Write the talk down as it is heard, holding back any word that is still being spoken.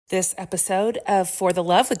This episode of For the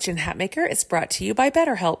Love with Jen Hatmaker is brought to you by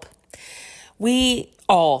BetterHelp. We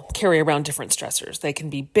all carry around different stressors. They can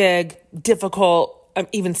be big, difficult,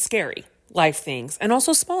 even scary life things, and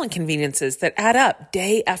also small inconveniences that add up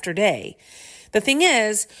day after day. The thing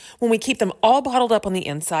is, when we keep them all bottled up on the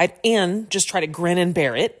inside and just try to grin and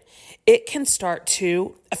bear it, it can start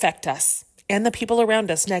to affect us and the people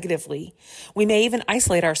around us negatively. We may even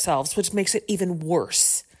isolate ourselves, which makes it even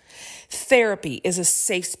worse. Therapy is a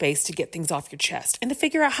safe space to get things off your chest and to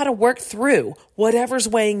figure out how to work through whatever's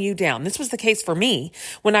weighing you down. This was the case for me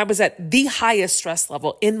when I was at the highest stress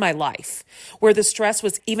level in my life, where the stress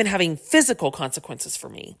was even having physical consequences for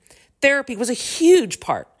me. Therapy was a huge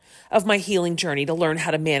part of my healing journey to learn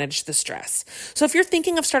how to manage the stress. So if you're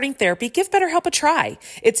thinking of starting therapy, give BetterHelp a try.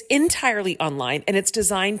 It's entirely online and it's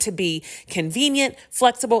designed to be convenient,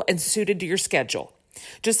 flexible, and suited to your schedule.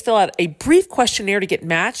 Just fill out a brief questionnaire to get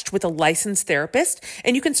matched with a licensed therapist,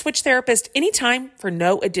 and you can switch therapist anytime for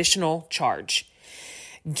no additional charge.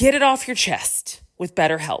 Get it off your chest with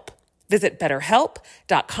BetterHelp. Visit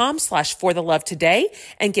betterhelp.com/forthelove today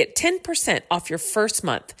and get 10% off your first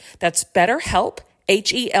month. That's BetterHelp,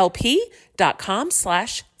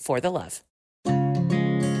 HELP.com/forthelove.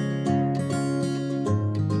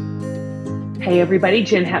 Hey everybody,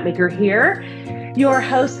 Jen Hatmaker here, your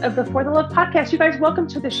host of the For the Love podcast. You guys, welcome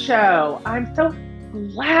to the show. I'm so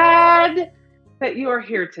glad that you are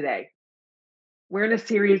here today. We're in a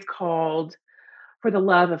series called For the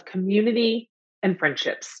Love of Community and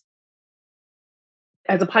Friendships.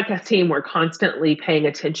 As a podcast team, we're constantly paying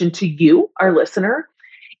attention to you, our listener,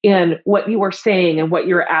 and what you are saying and what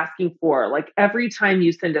you're asking for. Like every time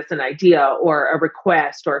you send us an idea or a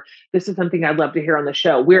request, or this is something I'd love to hear on the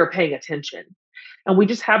show, we're paying attention. And we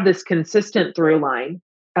just have this consistent through line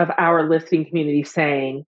of our listening community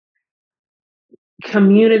saying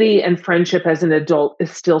community and friendship as an adult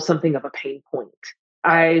is still something of a pain point.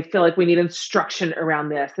 I feel like we need instruction around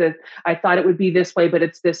this. I thought it would be this way, but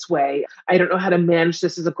it's this way. I don't know how to manage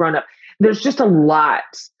this as a grown up. There's just a lot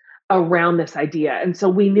around this idea. And so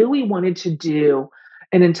we knew we wanted to do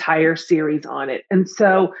an entire series on it. And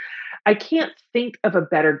so I can't think of a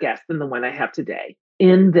better guest than the one I have today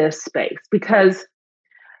in this space, because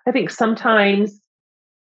I think sometimes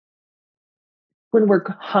when we're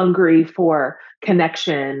hungry for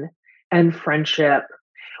connection and friendship,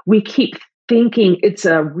 we keep thinking it's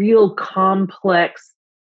a real complex,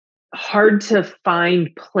 hard to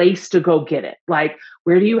find place to go get it. Like,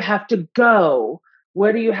 where do you have to go?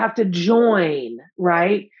 Where do you have to join?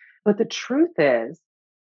 Right? But the truth is,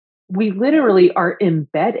 we literally are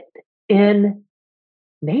embedded in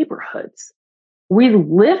neighborhoods. We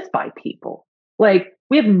live by people. Like,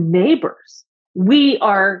 we have neighbors. We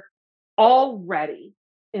are already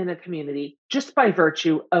in a community just by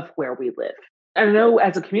virtue of where we live. I know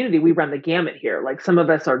as a community, we run the gamut here. Like, some of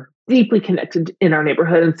us are deeply connected in our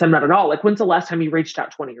neighborhood and some not at all. Like, when's the last time you reached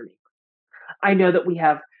out to one of your neighbors? I know that we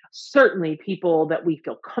have certainly people that we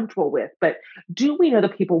feel comfortable with, but do we know the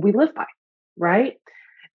people we live by, right?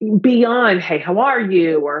 Beyond, hey, how are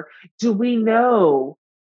you? Or do we know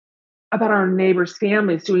about our neighbors'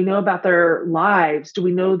 families? Do we know about their lives? Do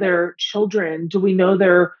we know their children? Do we know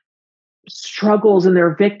their struggles and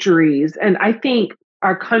their victories? And I think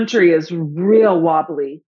our country is real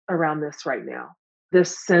wobbly around this right now.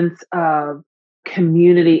 This sense of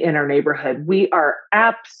community in our neighborhood. We are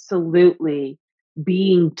absolutely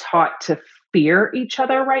being taught to fear each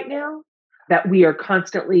other right now, that we are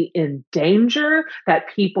constantly in danger, that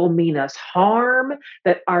people mean us harm,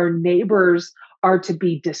 that our neighbors are to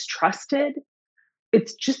be distrusted.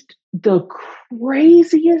 It's just the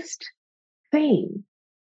craziest thing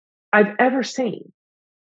I've ever seen,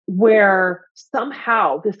 where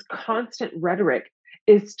somehow this constant rhetoric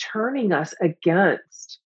is turning us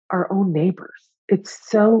against our own neighbors. It's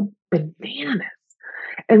so bananas.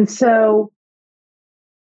 And so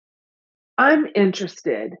I'm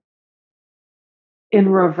interested in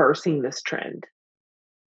reversing this trend,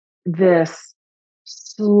 this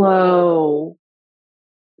slow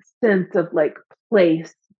sense of like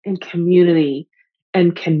place and community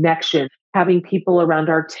and connection, having people around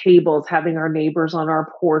our tables, having our neighbors on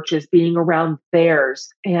our porches, being around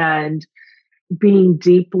theirs, and being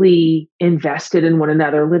deeply invested in one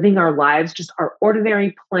another, living our lives, just our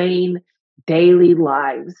ordinary, plain, daily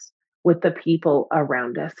lives with the people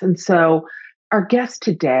around us. And so our guest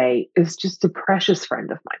today is just a precious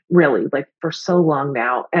friend of mine, really, like for so long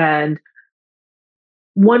now. And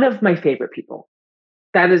one of my favorite people.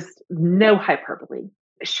 That is no hyperbole.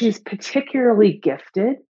 She's particularly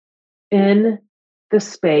gifted in the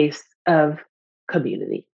space of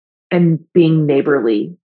community and being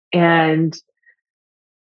neighborly and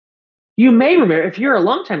You may remember, if you're a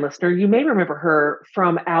longtime listener, you may remember her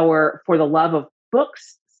from our For the Love of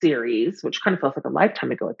Books series, which kind of feels like a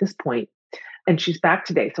lifetime ago at this point. And she's back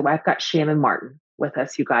today. So I've got Shannan Martin with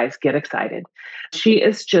us. You guys get excited. She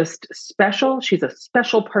is just special. She's a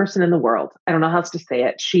special person in the world. I don't know how else to say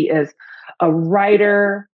it. She is a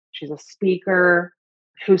writer, she's a speaker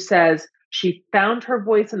who says she found her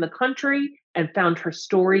voice in the country and found her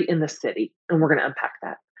story in the city. And we're going to unpack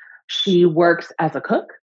that. She works as a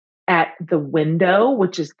cook at The Window,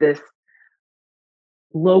 which is this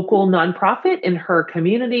local nonprofit in her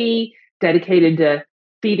community dedicated to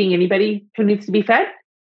feeding anybody who needs to be fed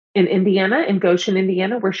in Indiana, in Goshen,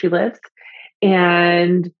 Indiana, where she lives.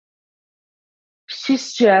 And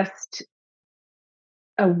she's just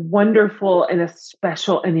a wonderful and a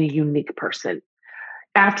special and a unique person.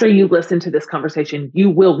 After you listen to this conversation, you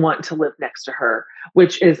will want to live next to her,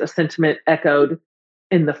 which is a sentiment echoed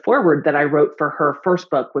in the foreword that I wrote for her first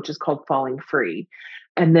book, which is called Falling Free.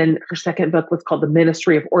 And then her second book was called The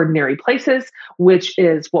Ministry of Ordinary Places, which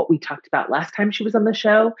is what we talked about last time she was on the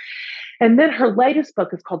show. And then her latest book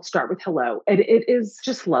is called Start with Hello. And it is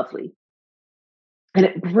just lovely. And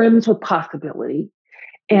it brims with possibility.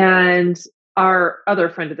 And our other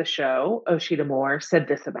friend of the show, Oshita Moore, said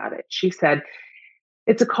this about it. She said,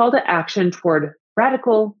 it's a call to action toward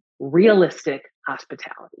radical, realistic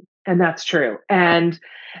hospitality. And that's true. And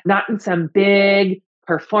not in some big,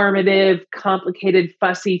 performative, complicated,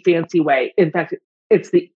 fussy, fancy way. In fact, it's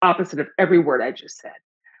the opposite of every word I just said.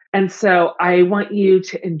 And so I want you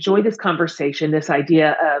to enjoy this conversation, this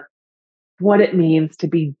idea of what it means to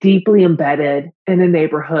be deeply embedded in a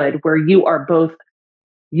neighborhood where you are both,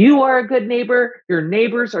 you are a good neighbor, your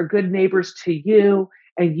neighbors are good neighbors to you,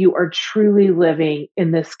 and you are truly living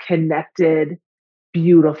in this connected,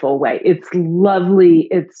 beautiful way. It's lovely.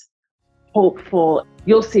 It's hopeful.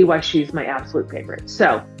 You'll see why she's my absolute favorite.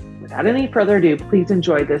 So without any further ado, please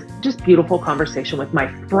enjoy this just beautiful conversation with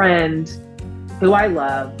my friend who I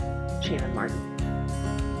love, Shannan Martin.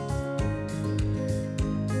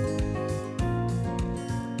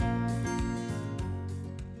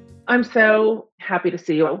 I'm so happy to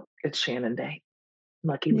see you. It's Shannan Day.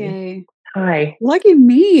 Lucky me. Yay. Hi. Lucky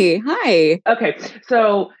me. Hi. Okay.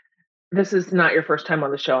 So this is not your first time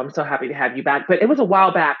on the show. I'm so happy to have you back. But it was a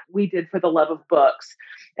while back. We did For the Love of Books.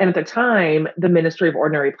 And at the time, the Ministry of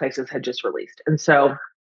Ordinary Places had just released. And so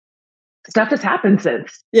stuff has happened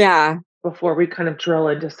since. Yeah. Before we kind of drill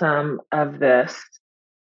into some of this,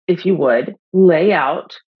 if you would lay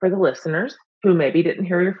out for the listeners who maybe didn't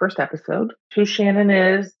hear your first episode, who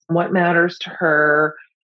Shannan is, what matters to her,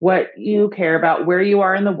 what you care about, where you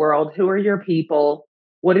are in the world, who are your people,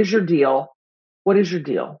 what is your deal? What is your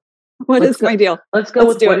deal? What is my deal? Let's go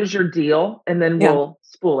with what is your deal, and then we'll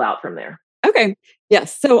spool out from there. Okay.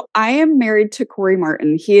 Yes. So I am married to Corey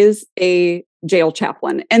Martin. He is a jail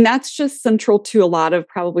chaplain, and that's just central to a lot of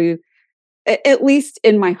probably, at least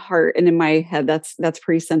in my heart and in my head, that's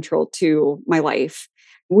pretty central to my life.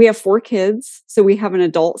 We have 4 kids. So we have an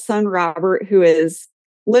adult son, Robert, who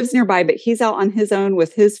lives nearby, but he's out on his own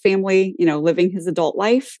with his family, living his adult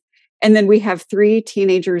life. And then we have 3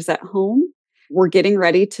 teenagers at home. We're getting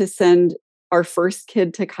ready to send our first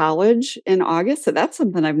kid to college in August. So that's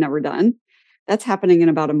something I've never done. That's happening in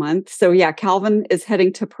about a month. So yeah, Calvin is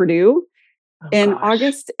heading to Purdue in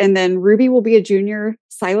August, and then Ruby will be a junior.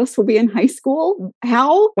 Silas will be in high school.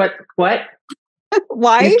 How? What?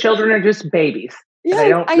 Why? These children are just babies.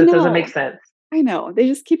 Yeah, this doesn't make sense. I know. They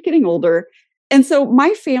just keep getting older. And so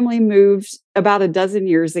my family moved about a dozen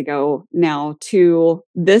years ago now to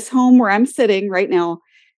this home where I'm sitting right now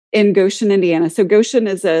in Goshen, Indiana. So Goshen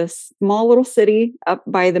is a small little city up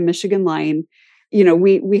by the Michigan line.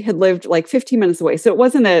 We had lived like 15 minutes away. So it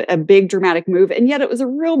wasn't a big dramatic move. And yet it was a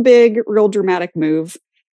real big, real dramatic move.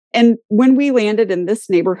 And when we landed in this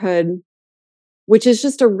neighborhood, which is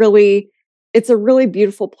just it's a really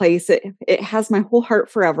beautiful place. It has my whole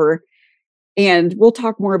heart forever. And we'll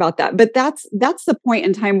talk more about that. But that's the point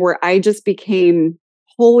in time where I just became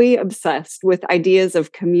wholly obsessed with ideas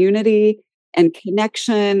of community and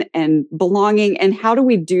connection and belonging. And how do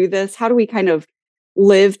we do this? How do we kind of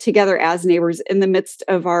live together as neighbors in the midst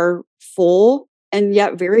of our full and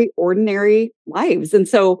yet very ordinary lives? And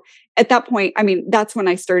so at that point, that's when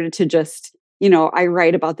I started to just, I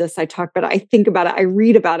write about this, I talk about it, I think about it, I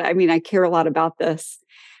read about it. I care a lot about this.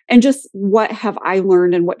 And just what have I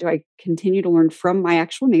learned and what do I continue to learn from my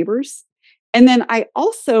actual neighbors? And then I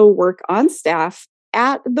also work on staff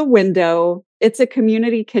at The Window. It's a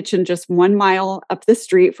community kitchen just 1 mile up the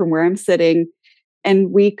street from where I'm sitting.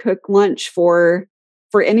 And we cook lunch for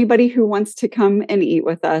anybody who wants to come and eat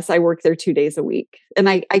with us. I work there 2 days a week. And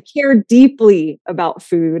I care deeply about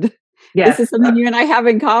food. This Yes, is something you and I have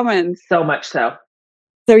in common. so much so.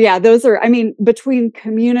 So yeah, those are, I mean, between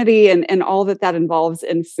community and all that that involves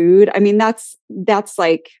in food, I mean, that's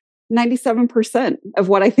like 97% of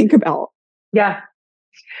what I think about. Yeah.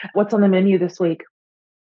 What's on the menu this week?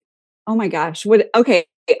 Oh my gosh. Okay.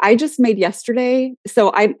 I just made yesterday.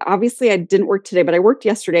 So I didn't work today, but I worked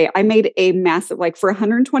yesterday. I made a massive, like for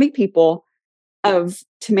 120 people, of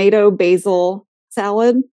tomato basil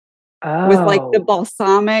salad with like the Oh,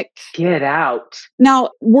 balsamic. get out. Now,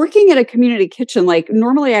 working at a community kitchen, like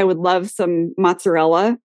normally I would love some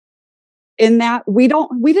mozzarella in that. We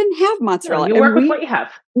didn't have No, mozzarella you and work with what you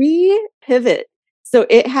have. we pivot. So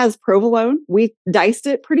it has provolone. We diced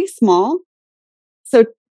it pretty small. So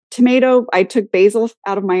tomato, I took basil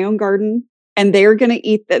out of my own garden and they're going to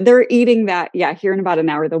eat that. They're eating that. Yeah. Here in about an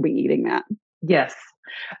hour, they'll be eating that. Yes.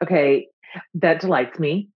 Okay. That delights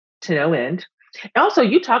me to no end. Also,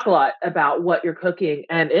 you talk a lot about what you're cooking,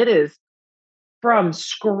 and it is from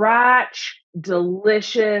scratch,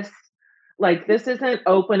 delicious. Like, this isn't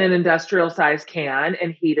open an industrial size can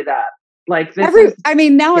and heat it up. Like, this is, I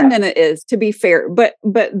mean, now and yeah, then it is, to be fair, but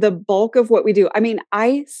the bulk of what we do, I mean,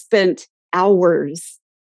 I spent hours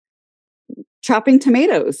chopping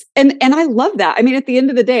tomatoes. And I love that. I mean, at the end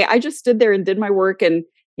of the day, I just stood there and did my work and,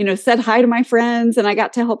 said hi to my friends and I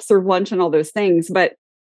got to help serve lunch and all those things. But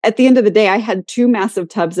at the end of the day, I had 2 massive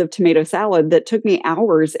tubs of tomato salad that took me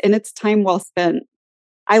hours and it's time well spent.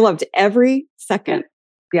 I loved every second.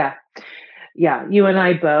 yeah, yeah. You and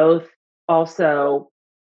I both also,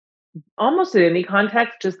 almost in any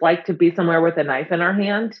context, just like to be somewhere with a knife in our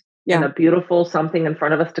hand and Yeah. a beautiful something in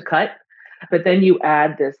front of us to cut. But then you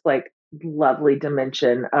add this like lovely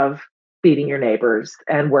dimension of feeding your neighbors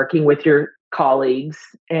and working with your colleagues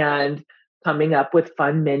and coming up with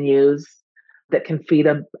fun menus that can feed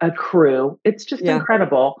a crew. It's just Yeah.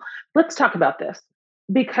 incredible. Let's talk about this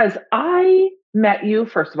because I met you,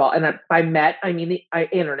 first of all, and by met, I mean, I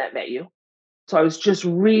internet met you. So I was just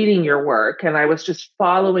reading your work and I was just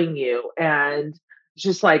following you and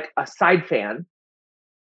just like a side fan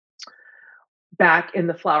back in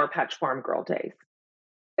the Flower Patch Farm Girl days.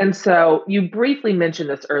 And so you briefly mentioned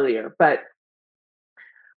this earlier, but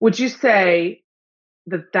would you say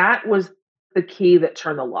that that was the key that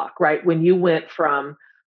turned the lock, right? When you went from,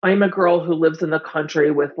 I'm a girl who lives in the country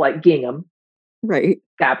with like gingham Right.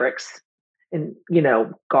 fabrics and,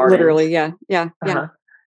 gardens, Literally. Yeah. Yeah. Yeah. uh-huh,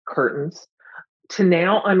 curtains, to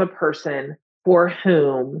now I'm a person for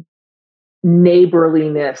whom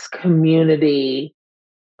neighborliness, community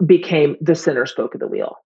became the center spoke of the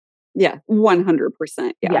wheel. Yeah.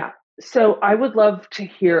 100%. Yeah. Yeah. So I would love to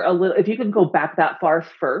hear a little, if you can go back that far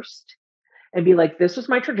first and be like, this was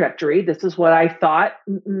my trajectory. This is what I thought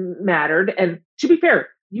mattered. And to be fair,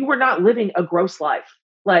 you were not living a gross life.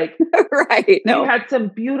 Like, Right. you No. had some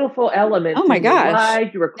beautiful elements Oh my in your gosh.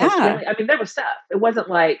 life. You were close Yeah. family. I mean, there was stuff. It wasn't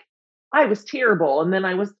like I was terrible and then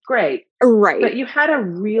I was great. Right. But you had a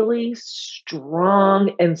really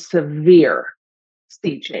strong and severe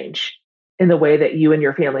sea change in the way that you and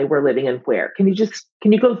your family were living and where. Can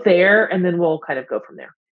you go there and then we'll kind of go from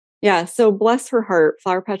there? Yeah, so bless her heart,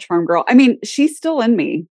 Flower Patch Farm Girl. I mean, she's still in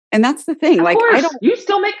me, and that's the thing, Of like, course, you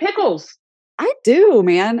still make pickles. I do,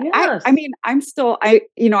 man. Yes, I mean, I'm still I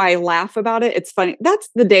laugh about it, it's funny. That's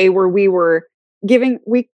the day where we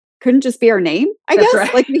couldn't just be our name, I that's guess?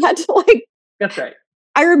 right. Like, we had to, like That's right.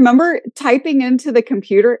 I remember typing into the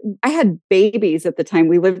computer. I had babies at the time.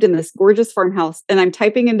 We lived in this gorgeous farmhouse, and I'm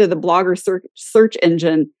typing into the blogger search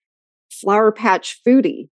engine, Flower Patch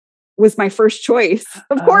Foodie was my first choice,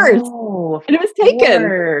 of course, Oh, of and it was taken.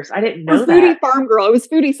 course. I didn't Or know foodie that. farm girl. It was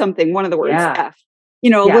foodie something, one of the words, Yeah, F,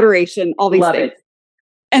 yeah, alliteration, all these love things. it.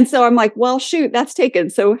 And so I'm like, well, shoot, that's taken.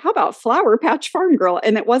 So how about Flower Patch Farm Girl?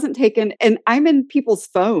 And it wasn't taken. And I'm in people's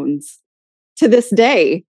phones to this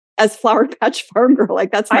day as Flower Patch Farm Girl.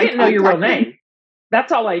 Like that's I my didn't know your real contact name. name.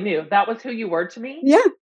 That's all I knew. That was who you were to me. Yeah.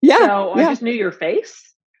 Yeah. So I Yeah. just knew your face,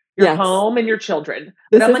 your Yes. home, and your children.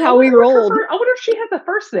 But This I'm is like, I how we wonder what her rolled. first, I wonder if she has a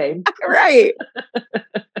first name. Right.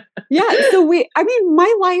 Yeah. So I mean,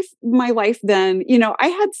 my life then, I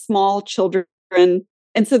had small children.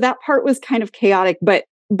 And so that part was kind of chaotic, but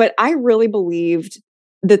I really believed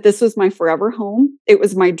that this was my forever home. It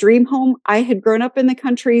was my dream home. I had grown up in the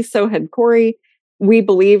country. So had Corey. We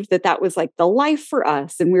believed that that was like the life for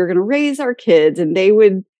us. And we were going to raise our kids and they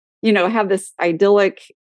would, have this idyllic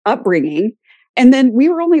upbringing. And then we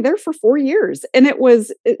were only there for 4 years. And it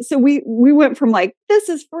was, so we went from like, this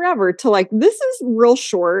is forever to like, this is real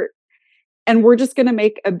short and we're just going to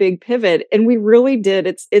make a big pivot. And we really did.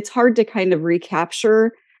 It's hard to kind of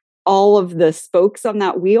recapture all of the spokes on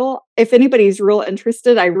that wheel. If anybody's real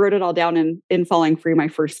interested, I wrote it all down in Falling Free, my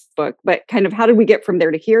first book, but kind of how did we get from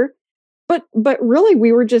there to here? But really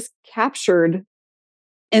we were just captured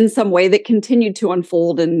in some way that continued to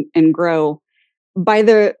unfold and grow by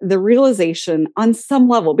the realization on some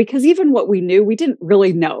level, because even what we knew, we didn't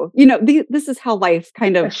really know. This is how life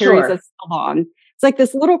kind of carries Sure. us along. It's like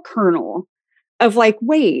this little kernel of like,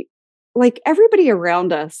 wait, like everybody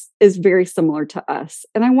around us is very similar to us.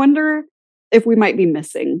 And I wonder if we might be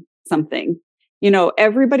missing something.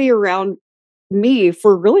 Everybody around me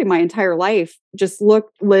for really my entire life just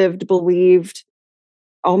looked, lived, believed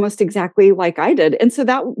almost exactly like I did. And so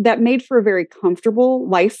that made for a very comfortable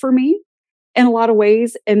life for me in a lot of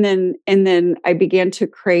ways. And then I began to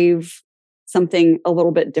crave something a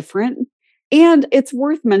little bit different. And it's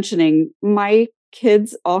worth mentioning, my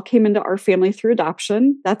kids all came into our family through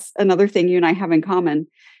adoption. That's another thing you and I have in common.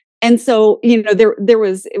 And so, there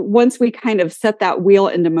was, once we kind of set that wheel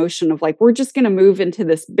into motion of like, we're just going to move into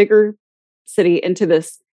this bigger city, into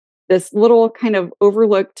this little kind of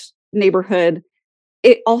overlooked neighborhood.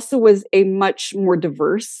 It also was a much more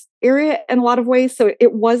diverse area in a lot of ways. So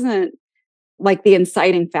it wasn't like the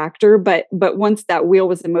inciting factor, but once that wheel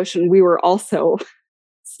was in motion, we were also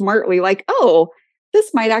smartly like, oh,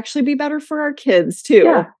 this might actually be better for our kids too.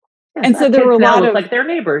 Yeah. Yes, And our so there were kids a now lot look of, like their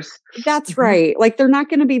neighbors. that's Mhm. right. Like they're not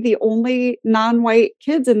going to be the only non-white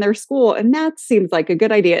kids in their school. And that seems like a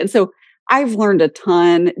good idea. And so I've learned a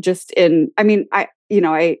ton just I mean, I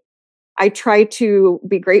try to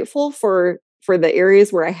be grateful for the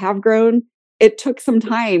areas where I have grown. It took some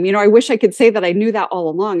time. I wish I could say that I knew that all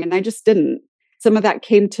along, and I just didn't. Some of that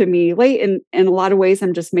came to me late, and in a lot of ways,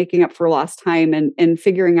 I'm just making up for lost time and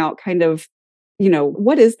figuring out kind of,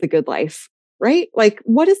 what is the good life, right? Like,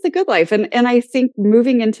 what is the good life? And I think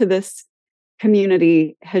moving into this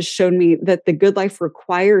community has shown me that the good life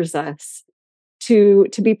requires us to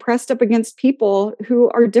be pressed up against people who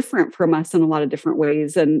are different from us in a lot of different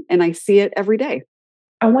ways, and I see it every day.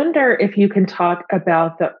 I wonder if you can talk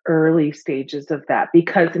about the early stages of that,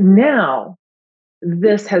 because now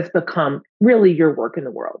this has become really your work in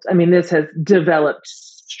the world. I mean, this has developed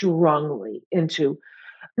strongly into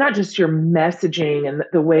not just your messaging and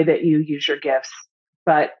the way that you use your gifts,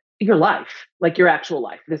 but your life, like your actual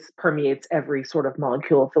life. This permeates every sort of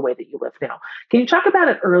molecule of the way that you live now. Can you talk about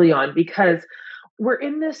it early on? Because we're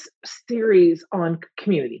in this series on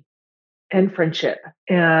community and friendship.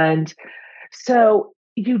 And so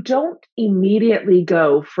you don't immediately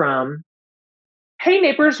go from, hey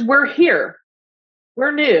neighbors, we're here.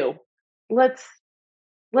 We're new. Let's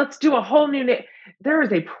let's do a whole new there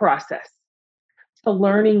is a process to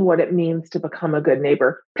learning what it means to become a good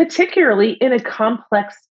neighbor, particularly in a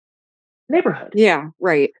complex neighborhood. Yeah,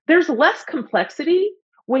 right. There's less complexity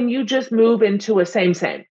when you just move into a same,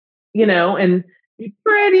 and you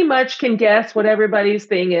pretty much can guess what everybody's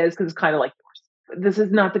thing is because it's kind of like yours. This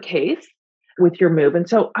is not the case with your move. And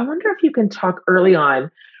so I wonder if you can talk early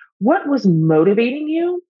on, what was motivating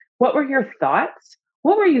you? What were your thoughts?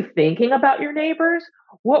 What were you thinking about your neighbors?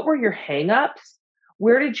 What were your hangups?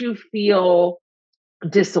 Where did you feel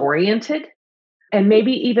disoriented and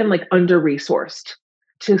maybe even like under resourced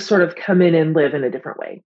to sort of come in and live in a different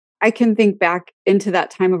way? I can think back into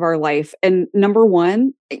that time of our life, and number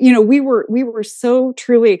one, we were so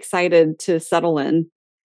truly excited to settle in.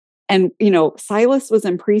 And Silas was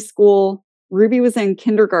in preschool, Ruby was in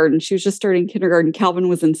kindergarten. She was just starting kindergarten. Calvin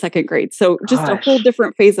was in second grade. So just a whole Gosh,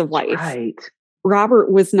 different phase of that's life. right.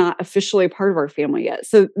 Robert was not officially a part of our family yet.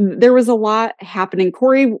 So there was a lot happening.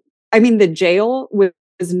 Corey, I mean, the jail was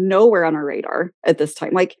nowhere on our radar at this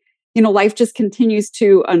time. Like, life just continues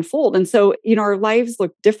to unfold. And so, our lives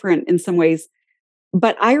look different in some ways.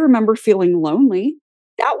 But I remember feeling lonely.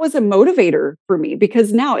 That was a motivator for me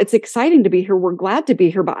because now it's exciting to be here. We're glad to be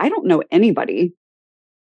here, but I don't know anybody.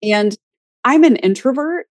 And I'm an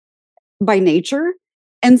introvert by nature.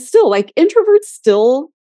 And still, like introverts still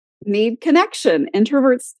need connection.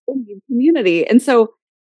 Introverts still need community. And so,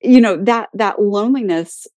 that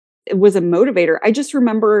loneliness was a motivator. I just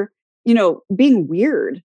remember, being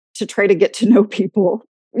weird to try to get to know people,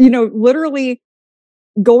 literally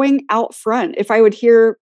going out front. If I would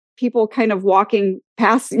hear people kind of walking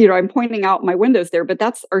past, I'm pointing out my windows there, but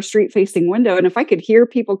that's our street facing window. And if I could hear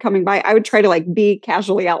people coming by, I would try to like be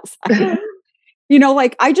casually outside.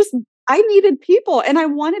 Like I needed people and I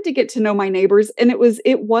wanted to get to know my neighbors. And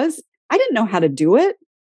I didn't know how to do it.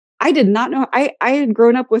 I did not know. I had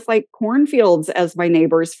grown up with like cornfields as my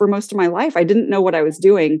neighbors for most of my life. I didn't know what I was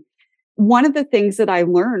doing. One of the things that I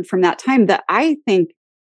learned from that time that I think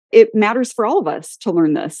it matters for all of us to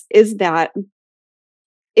learn this is that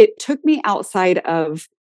it took me outside of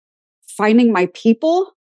finding my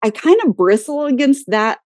people, I kind of bristle against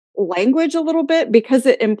that language a little bit because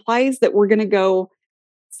it implies that we're going to go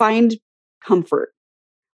find comfort.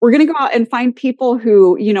 We're going to go out and find people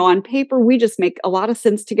who, on paper, we just make a lot of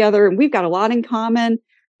sense together and we've got a lot in common.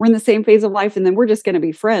 We're in the same phase of life and then we're just going to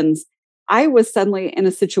be friends. I was suddenly in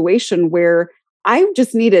a situation where I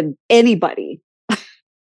just needed anybody.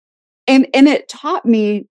 And it taught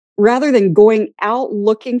me, rather than going out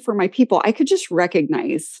looking for my people, I could just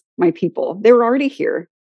recognize my people. They were already here.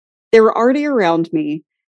 They were already around me.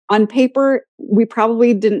 On paper, we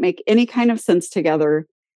probably didn't make any kind of sense together,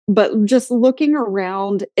 but just looking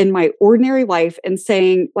around in my ordinary life and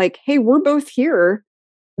saying like, hey, we're both here.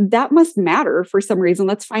 That must matter for some reason.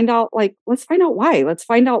 Let's find out why. Let's find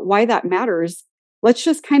out why that matters. Let's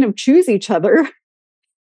just kind of choose each other.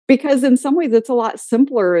 Because in some ways, it's a lot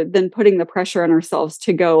simpler than putting the pressure on ourselves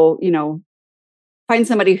to go, find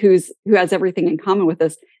somebody who has everything in common with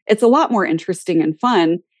us. It's a lot more interesting and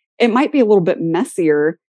fun. It might be a little bit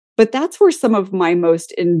messier, but that's where some of my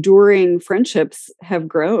most enduring friendships have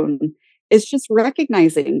grown. It's just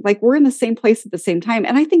recognizing like we're in the same place at the same time.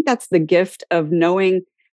 And I think that's the gift of knowing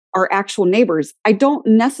our actual neighbors. I don't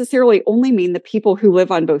necessarily only mean the people who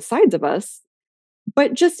live on both sides of us,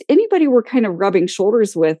 but just anybody we're kind of rubbing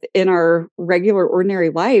shoulders with in our regular,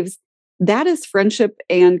 ordinary lives. That is friendship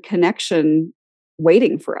and connection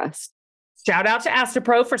waiting for us. Shout out to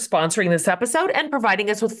Astapro for sponsoring this episode and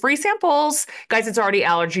providing us with free samples. Guys, it's already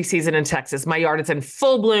allergy season in Texas. My yard is in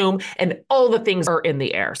full bloom and all the things are in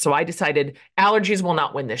the air. So I decided allergies will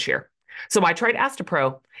not win this year. So I tried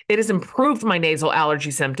Astapro. It has improved my nasal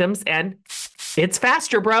allergy symptoms and it's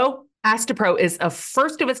faster, bro. Astapro is a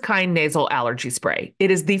first-of-its-kind nasal allergy spray. It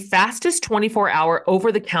is the fastest 24-hour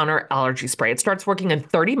over-the-counter allergy spray. It starts working in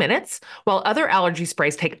 30 minutes, while other allergy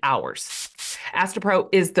sprays take hours. Astapro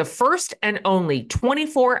is the first and only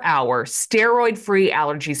 24-hour steroid-free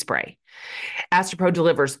allergy spray. Astapro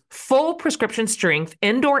delivers full prescription strength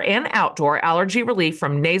indoor and outdoor allergy relief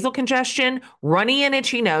from nasal congestion, runny and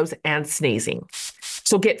itchy nose, and sneezing.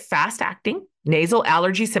 So get fast-acting nasal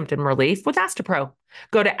allergy symptom relief with Astapro.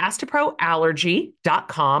 Go to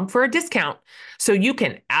astaproallergy.com for a discount so you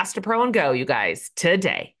can Astapro and go, you guys,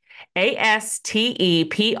 today. ASTEPRO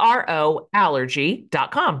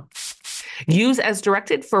allergy.com. Use as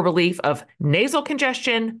directed for relief of nasal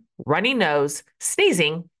congestion, runny nose,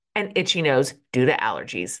 sneezing, and itchy nose due to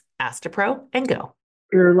allergies. Astapro and go.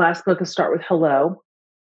 Your last book is Start with Hello.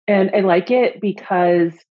 And I like it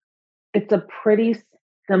because it's a pretty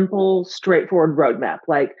simple, straightforward roadmap.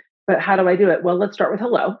 But how do I do it? Well, let's start with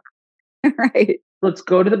hello. Right. Let's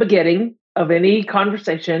go to the beginning of any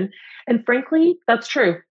conversation. And frankly, that's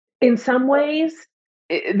true. In some ways,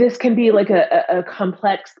 this can be like a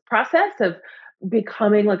complex process of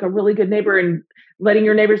becoming like a really good neighbor and letting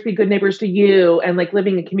your neighbors be good neighbors to you and like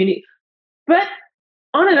living in community. But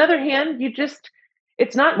on another hand,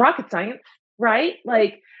 it's not rocket science, right?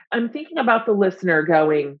 Like I'm thinking about the listener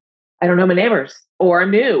going, I don't know my neighbors, or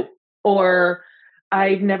I'm new, or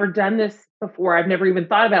I've never done this before. I've never even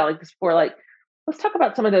thought about it like this before. Like, let's talk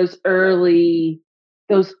about some of those early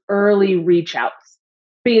reach outs.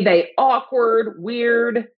 Be they awkward,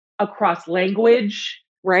 weird, across language,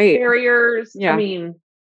 right, barriers. Yeah. I mean,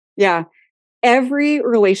 yeah. Every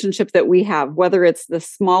relationship that we have, whether it's the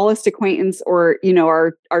smallest acquaintance or,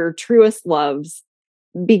 our truest loves,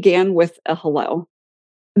 began with a hello.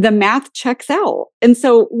 The math checks out. And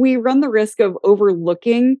so we run the risk of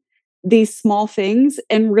overlooking these small things.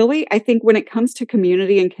 And really, I think when it comes to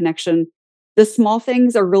community and connection, the small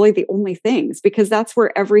things are really the only things because that's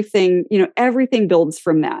where everything builds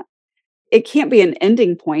from that. It can't be an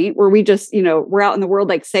ending point where we just, we're out in the world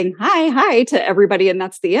like saying hi to everybody and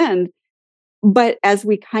that's the end. But as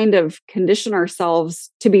we kind of condition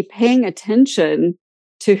ourselves to be paying attention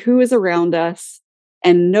to who is around us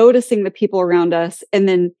and noticing the people around us, and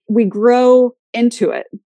then we grow into it.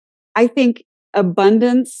 I think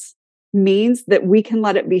abundance means that we can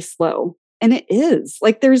let it be slow. And it is.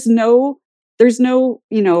 Like there's no,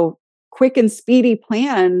 quick and speedy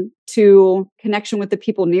plan to connection with the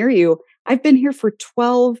people near you. I've been here for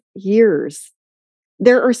 12 years.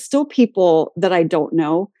 There are still people that I don't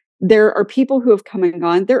know. There are people who have come and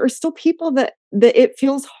gone. There are still people that it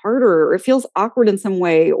feels harder or it feels awkward in some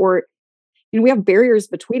way, or we have barriers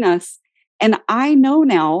between us. And I know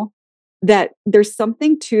now that there's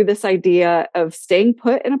something to this idea of staying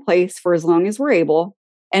put in a place for as long as we're able.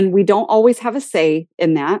 And we don't always have a say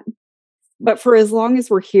in that. But for as long as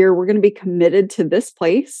we're here, we're going to be committed to this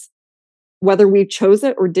place, whether we chose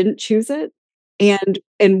it or didn't choose it. And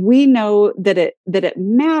we know that it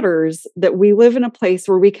matters that we live in a place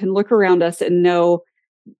where we can look around us and know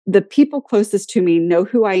the people closest to me know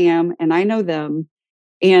who I am and I know them.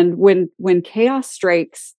 And when chaos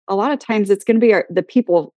strikes, a lot of times it's going to be the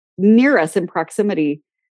people near us in proximity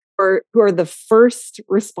or who are the first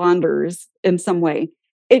responders in some way.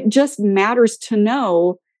 It just matters to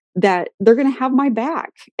know that they're going to have my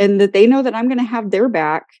back and that they know that I'm going to have their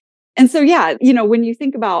back. And so, yeah, when you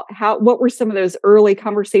think about what were some of those early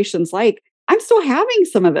conversations like, I'm still having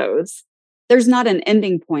some of those. There's not an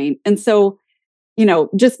ending point. And so,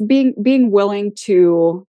 just being willing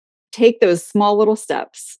to take those small little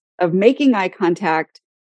steps of making eye contact,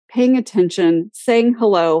 paying attention, saying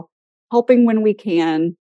hello, helping when we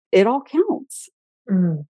can, it all counts.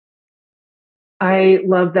 Mm. I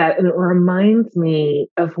love that. And it reminds me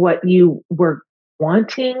of what you were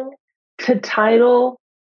wanting to title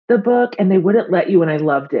the book, and they wouldn't let you, and I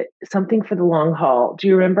loved it. Something for the long haul. Do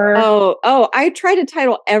you remember? Oh, I try to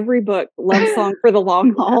title every book Love Song for the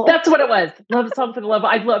Long Haul. That's what it was. Love Song for the Love.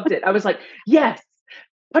 I loved it. I was like, yes,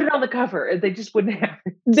 put it on the cover. And they just wouldn't have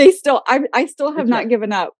it. I still have not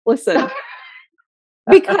given up. Listen.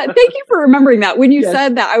 Because thank you for remembering that. When you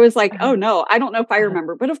said that, I was like, oh no, I don't know if I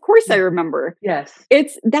remember, but of course I remember. Yes.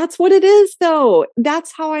 That's what it is though.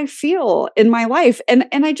 That's how I feel in my life. And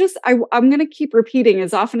I'm going to keep repeating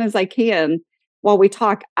as often as I can while we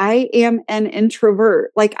talk. I am an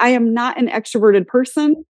introvert. Like I am not an extroverted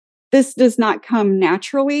person. This does not come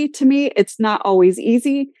naturally to me. It's not always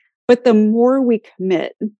easy, but the more we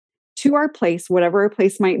commit to our place, whatever our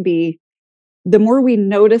place might be, the more we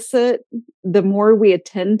notice it, the more we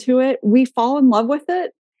attend to it, we fall in love with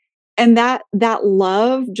it. And that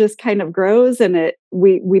love just kind of grows and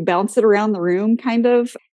we bounce it around the room kind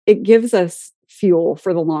of. It gives us fuel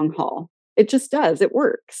for the long haul. It just does. It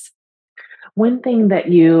works. One thing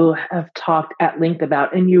that you have talked at length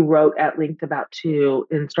about, and you wrote at length about too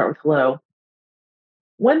in Start With Hello,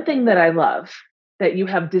 one thing that I love that you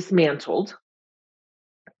have dismantled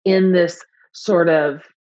in this sort of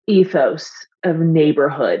ethos of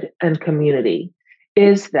neighborhood and community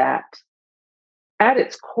is that at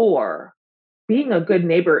its core, being a good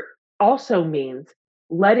neighbor also means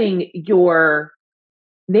letting your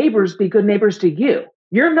neighbors be good neighbors to you.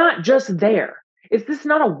 You're not just there. This is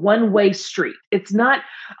not a one-way street. It's not,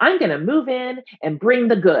 I'm going to move in and bring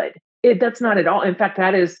the good. That's not at all. In fact,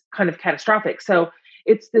 that is kind of catastrophic. So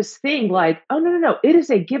it's this thing like, oh, no. It is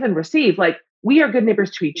a give and receive. Like we are good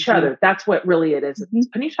neighbors to each other. That's what really it is. Mm-hmm.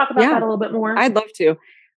 Can you talk about that a little bit more? I'd love to.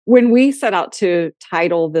 When we set out to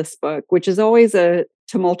title this book, which is always a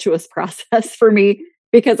tumultuous process for me,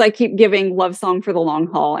 because I keep giving Love Song for the Long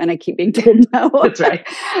Haul and I keep being told no. That's right.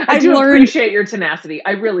 I do appreciate your tenacity.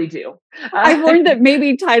 I really do. I've learned that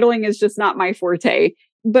maybe titling is just not my forte.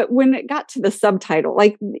 But when it got to the subtitle,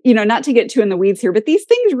 like, not to get too in the weeds here, but these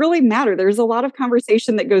things really matter. There's a lot of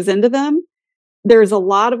conversation that goes into them. There's a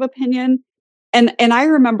lot of opinion. And I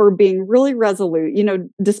remember being really resolute,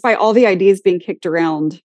 despite all the ideas being kicked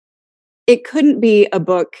around. It couldn't be a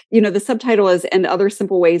book, the subtitle is And Other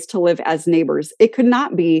Simple Ways to Live as Neighbors. It could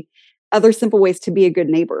not be Other Simple Ways to Be a Good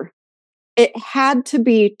Neighbor. It had to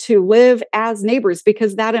be to live as neighbors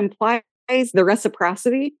because that implies the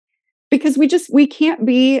reciprocity, because we can't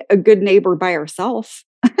be a good neighbor by ourselves.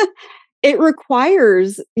 It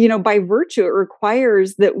requires, by virtue, it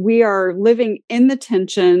requires that we are living in the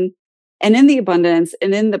tension and in the abundance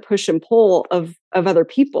and in the push and pull of other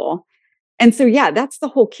people. And so, yeah, that's the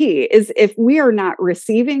whole key is if we are not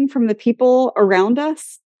receiving from the people around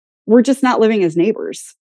us, we're just not living as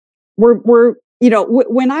neighbors.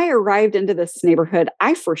 When I arrived into this neighborhood,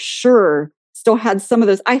 I for sure still had some of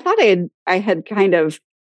those. I thought I had kind of,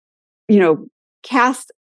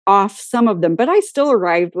 cast off some of them, but I still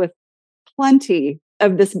arrived with plenty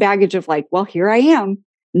of this baggage of like, well, here I am.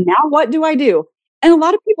 Now what do I do? And a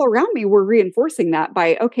lot of people around me were reinforcing that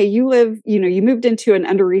by, okay, you moved into an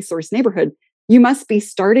under-resourced neighborhood. You must be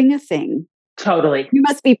starting a thing. Totally. You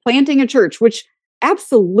must be planting a church, which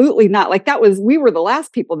absolutely not. Like we were the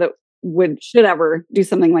last people that should ever do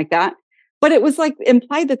something like that. But it was like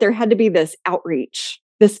implied that there had to be this outreach,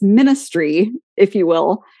 this ministry, if you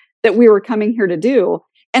will, that we were coming here to do.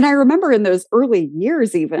 And I remember in those early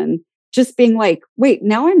years, even just being like, wait,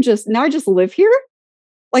 now I just live here.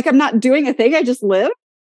 Like I'm not doing a thing. I just live.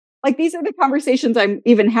 Like these are the conversations I'm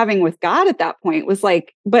even having with God at that point was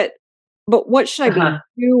like, but what should I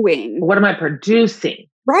be doing? What am I producing?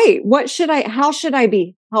 Right. How should I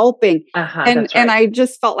be helping? And I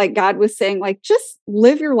just felt like God was saying like, just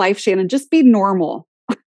live your life, Shannan, just be normal.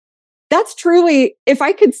 That's truly, if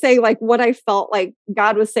I could say like what I felt like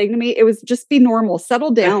God was saying to me, it was just be normal,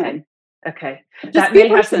 settle down. Okay. Okay. Just That be a may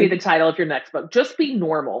have to be person. the title of your next book. Just be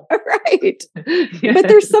normal. Right. Yes. But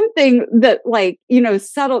there's something that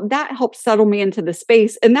that helps settle me into the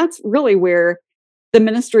space. And that's really where the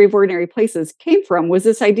ministry of ordinary places came from, was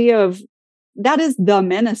this idea of that is the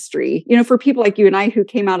ministry, for people like you and I who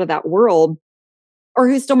came out of that world or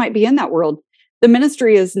who still might be in that world. The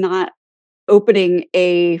ministry is not opening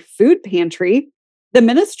a food pantry. The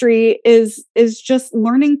ministry is just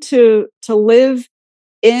learning to live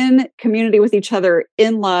in community with each other,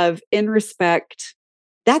 in love, in respect.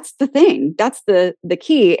 That's the thing. That's the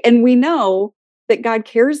key. And we know that God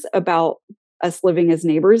cares about us living as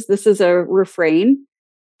neighbors. This is a refrain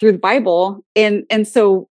through the Bible. And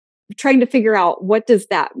so trying to figure out, what does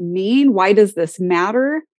that mean? Why does this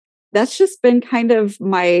matter? That's just been kind of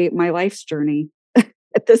my life's journey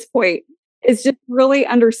at this point. It's just really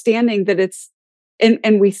understanding that it's,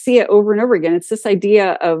 and we see it over and over again. It's this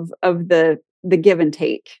idea of the give and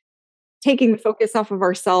take, taking the focus off of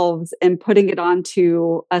ourselves and putting it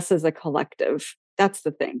onto us as a collective. That's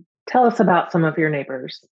the thing. Tell us about some of your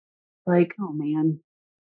neighbors. Like, oh man,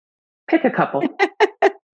 pick a couple.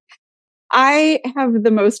 I have the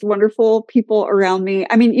most wonderful people around me.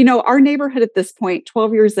 I mean, our neighborhood at this point,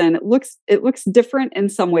 12 years in, it looks different in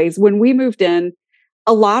some ways. When we moved in,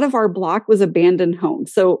 a lot of our block was abandoned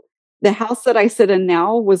homes. So the house that I sit in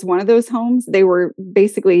now was one of those homes. They were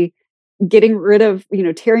basically getting rid of,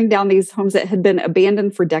 tearing down these homes that had been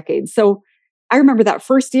abandoned for decades. So I remember that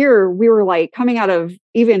first year we were like coming out of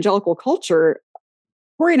evangelical culture.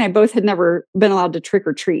 Corey and I both had never been allowed to trick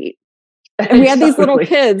or treat. And we had these little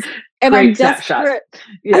kids, and I'm desperate.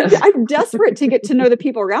 Yes. I'm desperate to get to know the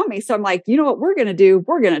people around me. So I'm like, you know what we're going to do?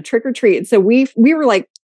 We're going to trick or treat. And so we were like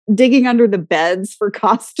digging under the beds for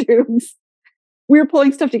costumes. We were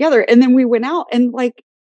pulling stuff together, and then we went out, and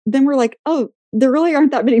then we're like, oh, there really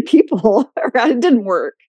aren't that many people around. It didn't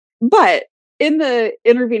work. But in the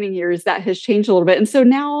intervening years, that has changed a little bit. And so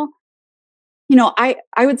now, I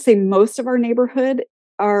would say most of our neighborhood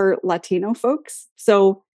are Latino folks.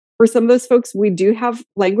 So for some of those folks, we do have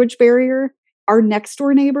language barrier. Our next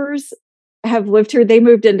door neighbors have lived here. They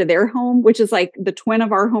moved into their home, which is like the twin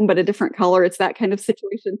of our home, but a different color. It's that kind of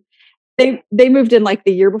situation. They moved in like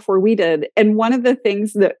the year before we did. And one of the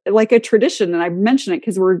things that, like a tradition, and I mention it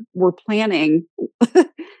because we're planning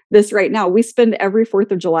this right now, we spend every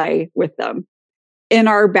 4th of July with them in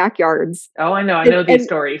our backyards. Oh, I know. I know these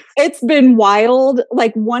stories. It's been wild.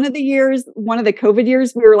 Like one of the COVID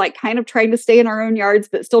years, we were like kind of trying to stay in our own yards,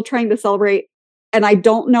 but still trying to celebrate. And I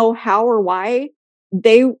don't know how or why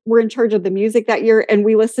they were in charge of the music that year. And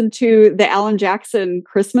we listened to the Alan Jackson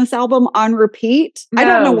Christmas album on repeat. No, I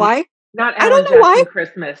don't know why. Not Alan Jackson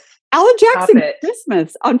Christmas. Alan Jackson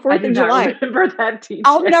Christmas on 4th of July. I remember that detail.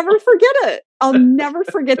 I'll never forget it. I'll never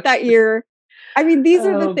forget that year. I mean, these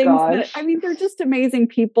are the things they're just amazing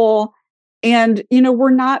people. And,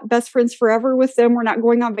 we're not best friends forever with them. We're not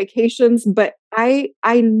going on vacations, but I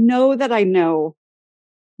know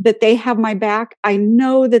that they have my back. I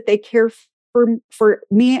know that they care for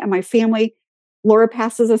me and my family. Laura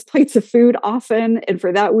passes us plates of food often. And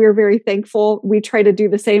for that, we are very thankful. We try to do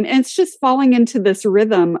the same. And it's just falling into this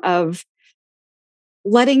rhythm of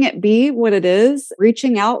letting it be what it is,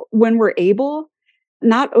 reaching out when we're able,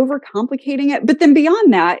 not overcomplicating it. But then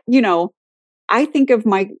beyond that, I think of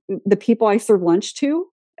the people I serve lunch to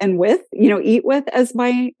and with, eat with as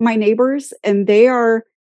my neighbors. And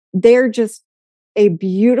they're just a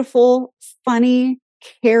beautiful, funny,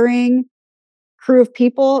 caring crew of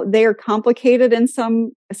people. They are complicated in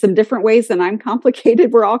some different ways than I'm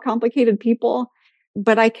complicated. We're all complicated people.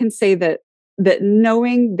 But I can say that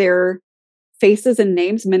knowing their faces and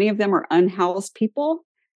names, many of them are unhoused people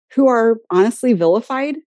who are honestly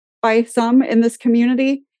vilified by some in this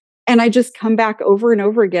community. And I just come back over and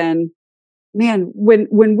over again, man, when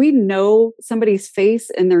we know somebody's face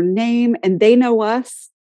and their name and they know us,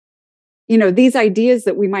 these ideas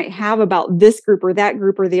that we might have about this group or that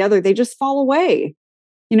group or the other, they just fall away.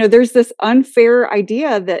 There's this unfair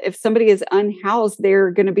idea that if somebody is unhoused,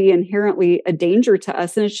 they're going to be inherently a danger to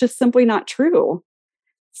us. And it's just simply not true.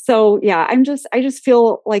 So yeah, I just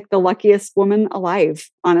feel like the luckiest woman alive,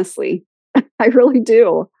 honestly. I really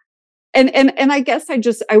do. And I guess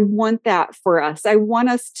I want that for us. I want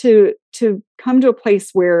us to come to a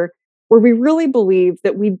place where we really believe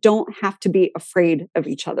that we don't have to be afraid of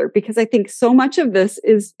each other, because I think so much of this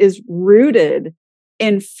is rooted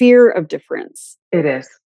in fear of difference. It is.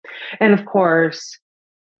 And of course,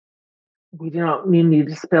 we don't need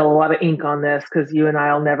to spill a lot of ink on this because you and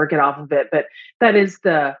I will never get off of it, but that is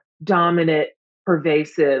the dominant,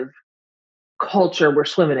 pervasive culture we're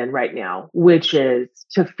swimming in right now, which is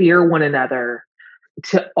to fear one another,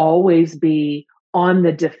 to always be on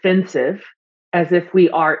the defensive as if we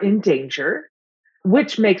are in danger,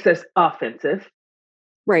 which makes us offensive.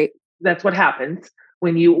 Right. That's what happens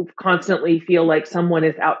when you constantly feel like someone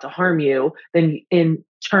is out to harm you, then in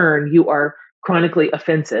turn, you are chronically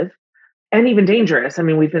offensive and even dangerous. I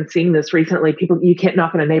mean, we've been seeing this recently. People, you can't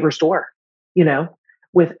knock on a neighbor's door, you know,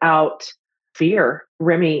 without fear.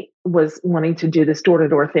 Remy was wanting to do this door to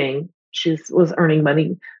door thing. She was earning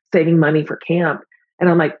money, saving money for camp. And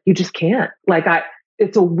I'm like, you just can't.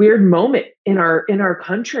 It's a weird moment in our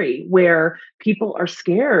country where people are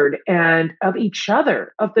scared and of each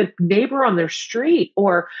other, of the neighbor on their street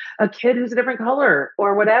or a kid who's a different color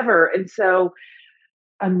or whatever. And so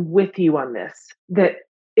I'm with you on this, that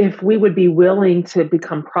if we would be willing to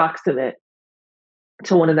become proximate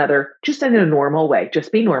to one another, just in a normal way,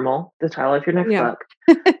 just be normal, the title of your next Yeah.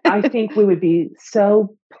 book, I think we would be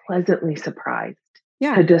so pleasantly surprised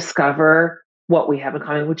Yeah. to discover what we have in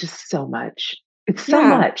common, which is so much. It's so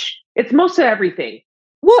Yeah. much. It's most of everything.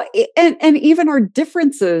 Well, and even our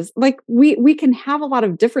differences, like we can have a lot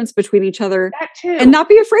of difference between each other That too. and not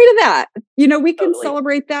be afraid of that. You know, we can Totally.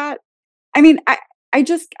 celebrate that. I mean,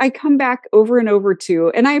 I come back over and over to,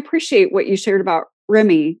 and I appreciate what you shared about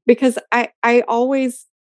Remy, because I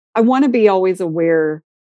want to be always aware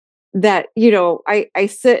that, you know, I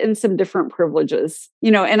sit in some different privileges, you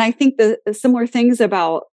know, and I think the similar things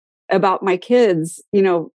about my kids, you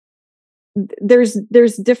know, there's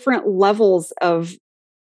different levels of,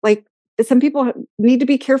 like, some people need to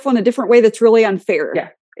be careful in a different way that's really unfair. Yeah,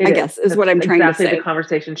 I guess is what I'm trying to say. Exactly the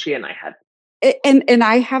conversation she and I had. And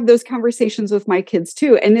I have those conversations with my kids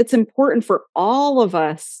too. And it's important for all of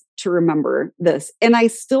us to remember this. And I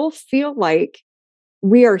still feel like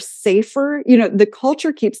we are safer. You know, the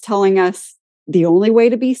culture keeps telling us the only way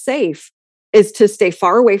to be safe is to stay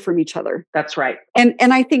far away from each other. That's right. And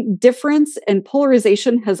I think difference and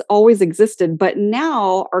polarization has always existed, but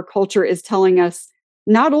now our culture is telling us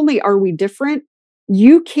not only are we different,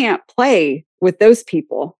 you can't play with those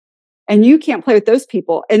people. And you can't play with those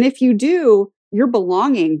people. And if you do, your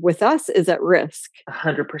belonging with us is at risk.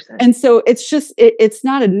 100%. And so it's just, it's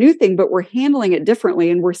not a new thing, but we're handling it differently.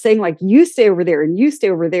 And we're saying, like, you stay over there and you stay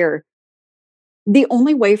over there. The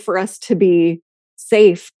only way for us to be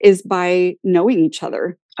safe is by knowing each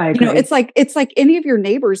other. I agree. You know, it's like any of your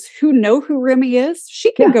neighbors who know who Remy is,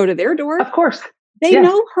 she can go to their door. Of course. They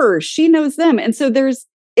know her, she knows them. And so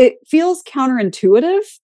it feels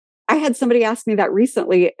counterintuitive. I had somebody ask me that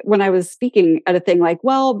recently when I was speaking at a thing, like,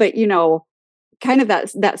 well, but, you know, kind of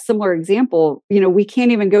that similar example, you know, we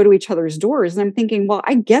can't even go to each other's doors. And I'm thinking, well,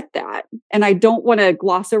 I get that. And I don't want to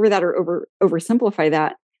gloss over that or oversimplify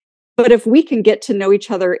that. But if we can get to know each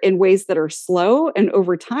other in ways that are slow and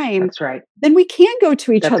over time, that's right, then we can go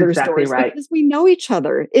to each other's exactly doors, right, because we know each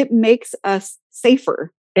other. It makes us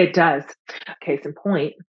safer. It does. Case in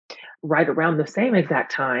point, right around the same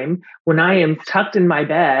exact time, when I am tucked in my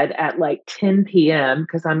bed at like 10 p.m.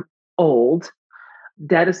 because I'm old,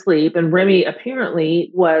 dead asleep, and Remy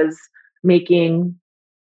apparently was making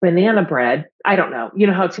banana bread. I don't know. You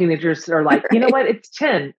know how teenagers are like, you know what? It's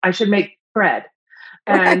 10. I should make bread.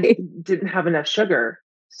 And didn't have enough sugar.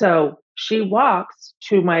 So she walks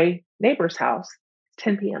to my neighbor's house,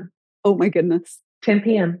 10 p.m. Oh my goodness. 10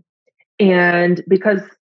 p.m. And because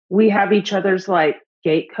we have each other's like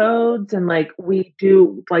gate codes, and like we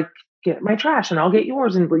do, like, get my trash and I'll get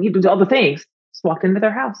yours, and you do all the things. Just walked into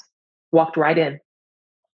their house, walked right in.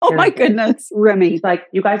 Oh my goodness, Remy. She's like,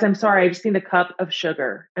 you guys, I'm sorry, I just need a cup of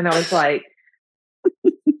sugar. And I was like,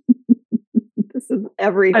 this is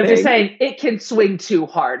everything. I'm just saying, it can swing too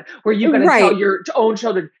hard where you're going to tell your own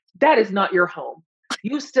children, that is not your home.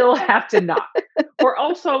 You still have to knock. Or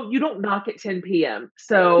also, you don't knock at 10 p.m.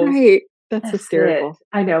 So that's hysterical.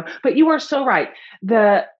 I know. But you are so right.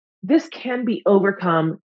 This can be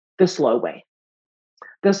overcome the slow way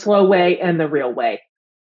and the real way.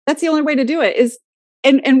 That's the only way to do it is,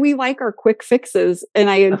 and we like our quick fixes, and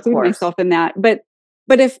I include myself in that. But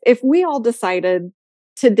if we all decided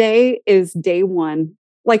today is day one,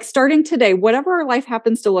 like starting today, whatever our life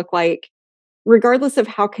happens to look like, regardless of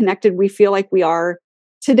how connected we feel like we are,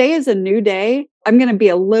 today is a new day. I'm going to be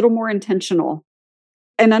a little more intentional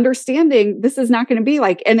and understanding this is not going to be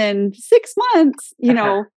like, and in 6 months, you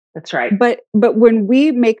know, that's right. But when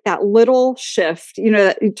we make that little shift, you know,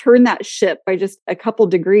 that you turn that ship by just a couple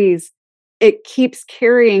degrees, it keeps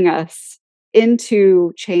carrying us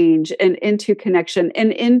into change and into connection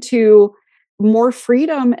and into more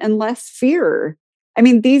freedom and less fear. I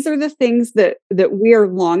mean, these are the things that we are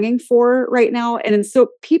longing for right now. And so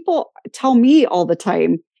people tell me all the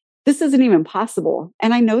time, this isn't even possible.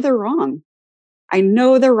 And I know they're wrong.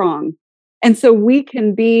 And so we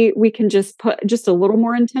can just put just a little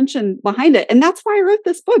more intention behind it. And that's why I wrote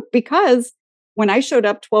this book, because when I showed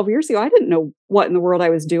up 12 years ago, I didn't know what in the world I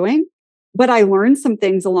was doing, but I learned some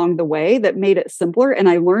things along the way that made it simpler. And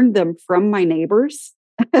I learned them from my neighbors.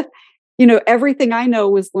 Everything I know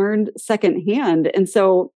was learned secondhand. And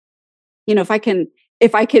so,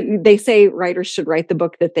 if I can, they say writers should write the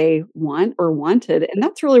book that they want or wanted. And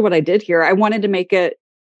that's really what I did here. I wanted to make it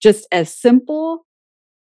just as simple,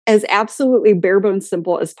 as absolutely bare bones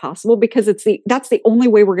simple as possible, because that's the only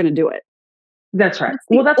way we're going to do it. That's right.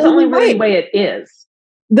 That's the only really way it is.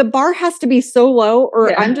 The bar has to be so low,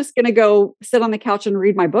 or I'm just going to go sit on the couch and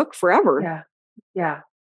read my book forever. Yeah. Yeah.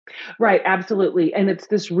 Right. Absolutely. And it's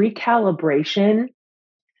this recalibration.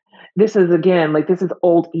 This is, again, this is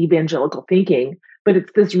old evangelical thinking, but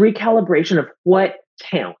it's this recalibration of what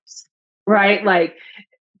counts, right? Like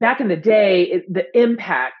back in the day, the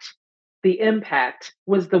impact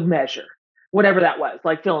was the measure, whatever that was,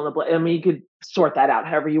 like fill in the blank. I mean, you could sort that out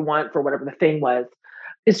however you want for whatever the thing was.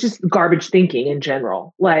 It's just garbage thinking in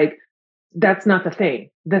general. Like, that's not the thing.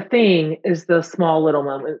 The thing is the small little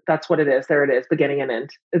moment. That's what it is. There it is, beginning and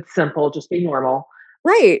end. It's simple. Just be normal.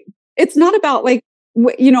 Right. It's not about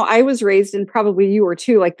I was raised, and probably you were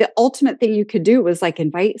too, like the ultimate thing you could do was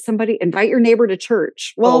invite your neighbor to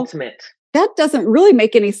church. Well, ultimate. That doesn't really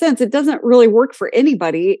make any sense. It doesn't really work for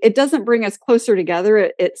anybody. It doesn't bring us closer together.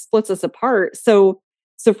 It splits us apart. So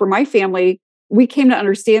for my family, we came to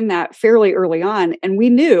understand that fairly early on. And we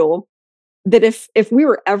knew that if we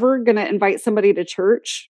were ever going to invite somebody to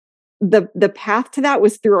church, the path to that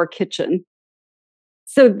was through our kitchen.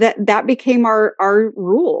 So that became our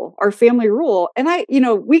rule, our family rule. And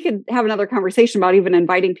we could have another conversation about even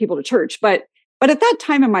inviting people to church, but at that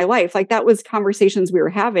time in my life, that was conversations we were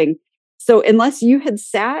having. So unless you had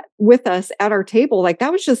sat with us at our table,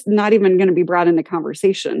 that was just not even going to be brought into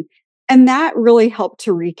conversation. And that really helped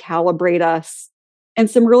to recalibrate us in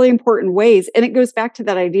some really important ways. And it goes back to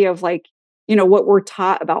that idea of what we're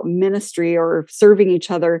taught about ministry or serving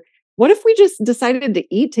each other. What if we just decided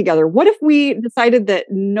to eat together? What if we decided that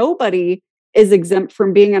nobody is exempt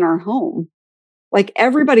from being in our home?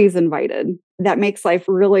 Everybody's invited. That makes life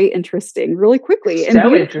really interesting, really quickly.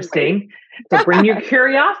 So interesting. So bring your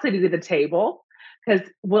curiosity to the table, because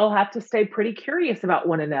we'll have to stay pretty curious about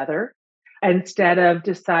one another instead of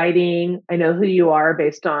deciding, I know who you are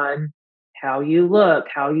based on how you look,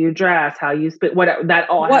 how you dress, how you speak, that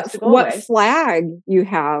all has to go away. What flag you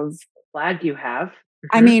have. Flag you have.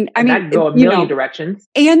 Mm-hmm. I mean, that can go a million directions.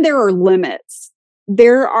 And there are limits.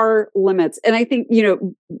 There are limits. And I think,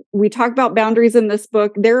 we talk about boundaries in this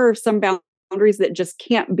book. There are some boundaries that just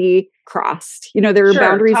can't be crossed. There are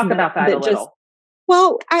boundaries. Talk about that a little.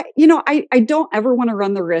 Well, I don't ever want to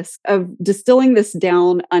run the risk of distilling this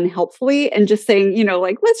down unhelpfully and just saying,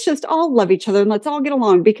 let's just all love each other and let's all get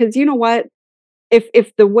along. Because you know what?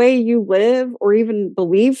 If the way you live or even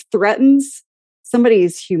believe threatens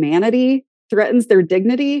somebody's humanity, threatens their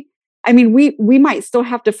dignity, I mean, we might still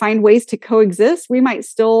have to find ways to coexist. We might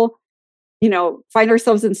still, find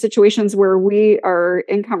ourselves in situations where we are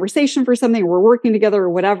in conversation for something, or we're working together or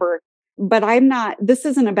whatever. But this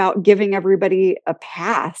isn't about giving everybody a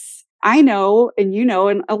pass. I know, and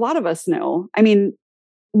and a lot of us know. I mean,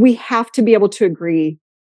 we have to be able to agree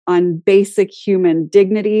on basic human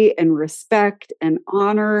dignity and respect and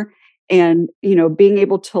honor and, being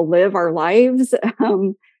able to live our lives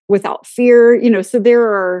without fear, so there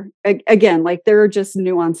are, again, there are just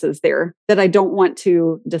nuances there that I don't want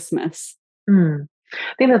to dismiss. I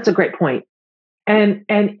think that's a great point. And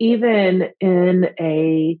even in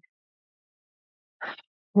a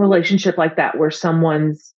relationship like that, where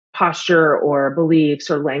someone's posture or beliefs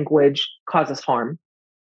or language causes harm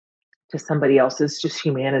to somebody else's just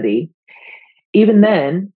humanity, even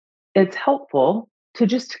then, it's helpful to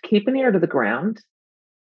just keep an ear to the ground,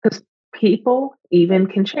 because people even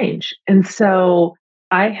can change. And so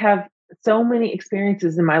I have so many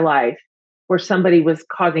experiences in my life where somebody was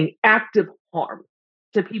causing active harm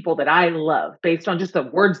to people that I love based on just the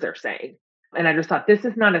words they're saying. And I just thought, this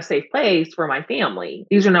is not a safe place for my family.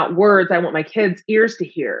 These are not words I want my kids' ears to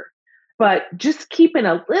hear. But just keeping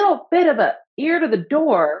a little bit of an ear to the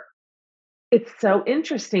door, it's so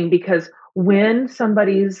interesting, because when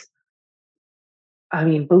somebody's,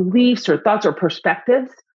 beliefs or thoughts or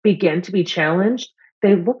perspectives begin to be challenged,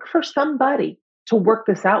 they look for somebody to work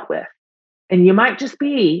this out with. And you might just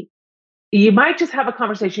have a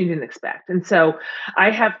conversation you didn't expect. And so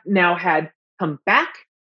I have now had come back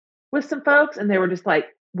with some folks, and they were just like,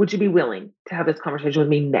 would you be willing to have this conversation with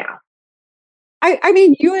me now? I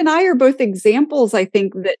mean, you and I are both examples, I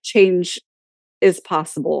think, that change is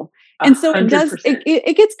possible. And so it does, 100%.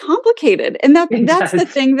 it gets complicated. And It that's the does.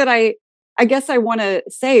 thing that I guess I want to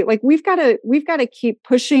say, like, we've got to keep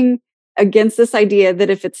pushing against this idea that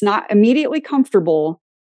if it's not immediately comfortable,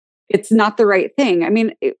 it's not the right thing. I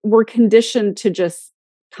mean, we're conditioned to just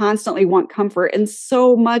constantly want comfort. And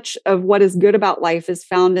so much of what is good about life is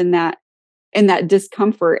found in that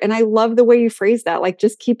discomfort. And I love the way you phrase that, like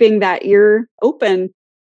just keeping that ear open.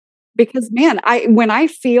 Because man, when I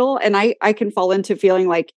feel, and I can fall into feeling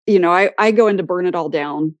like, I go into burn it all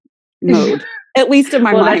down mode, at least in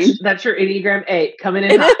my Well, mind. that's your Enneagram 8 coming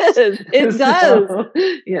in It hot. is. It does. So,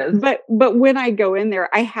 yes. But when I go in there,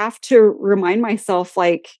 I have to remind myself,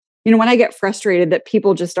 like, when I get frustrated that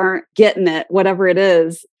people just aren't getting it, whatever it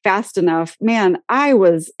is, fast enough, man, I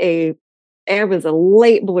was a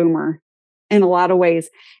late bloomer in a lot of ways.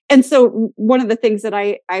 And so one of the things that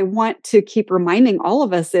I want to keep reminding all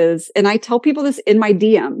of us is, and I tell people this in my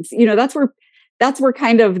DMs, that's where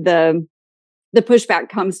kind of the pushback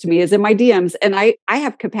comes to me, is in my DMs. And I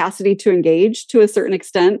have capacity to engage to a certain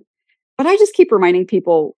extent, but I just keep reminding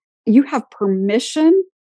people, you have permission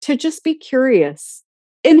to just be curious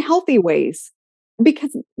in healthy ways,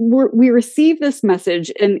 because we receive this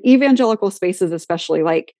message in evangelical spaces, especially,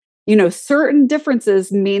 like, certain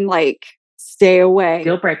differences mean like stay away.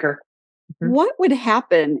 Deal breaker. Mm-hmm. What would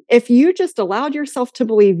happen if you just allowed yourself to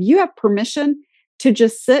believe you have permission to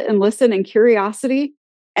just sit and listen in curiosity,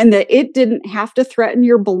 and that it didn't have to threaten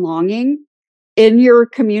your belonging in your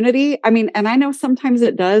community? I mean, and I know sometimes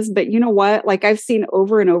it does, but you know what? Like, I've seen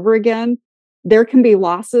over and over again, there can be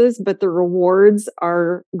losses, but the rewards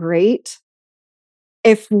are great.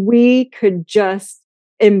 If we could just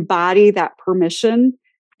embody that permission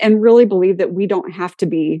and really believe that we don't have to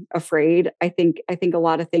be afraid, I think a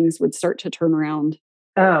lot of things would start to turn around.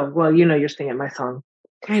 Oh, well, you're singing my song.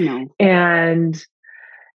 I know. And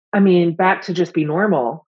I mean, back to just be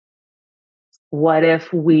normal. What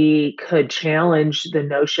if we could challenge the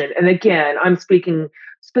notion? And again, I'm speaking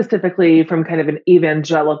specifically from kind of an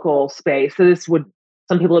evangelical space. So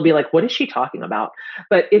some people would be like, what is she talking about?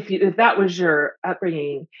 But if that was your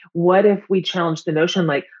upbringing, what if we challenge the notion,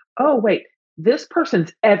 like, oh, wait, this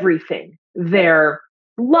person's everything, their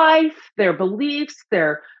life, their beliefs,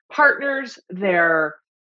 their partners, their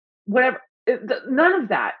whatever. None of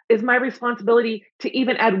that is my responsibility to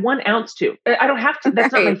even add 1 ounce to. I don't have to.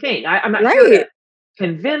 That's not my thing. I'm not here to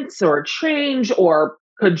convince or change or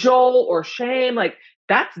cajole or shame. Like,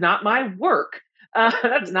 that's not my work.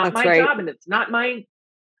 That's not my job, and it's not my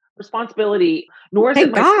responsibility, nor is it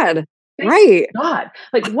Thank my God. Thank Right. God.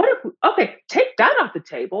 Like, what if, okay, take that off the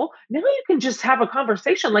table. Now you can just have a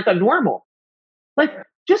conversation like a normal. Like,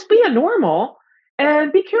 just be a normal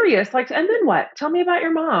and be curious. Like, and then what? Tell me about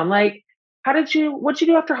your mom. Like, what'd you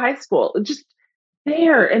do after high school? Just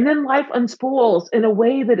there. And then life unspools in a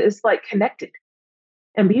way that is like connected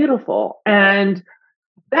and beautiful. And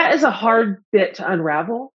that is a hard bit to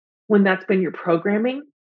unravel when that's been your programming.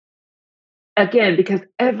 Again, because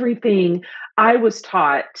everything I was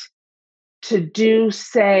taught to do,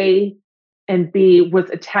 say, and be was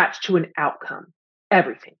attached to an outcome.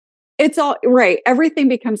 Everything. It's all right. Everything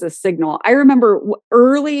becomes a signal. I remember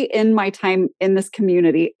early in my time in this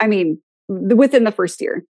community, I mean, within the first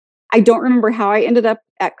year, I don't remember how I ended up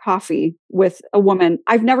at coffee with a woman.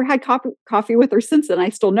 I've never had coffee with her since then. I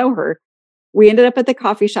still know her. We ended up at the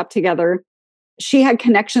coffee shop together. She had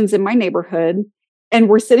connections in my neighborhood, and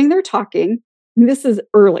we're sitting there talking. This is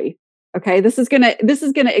early. Okay. This is gonna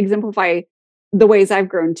exemplify the ways I've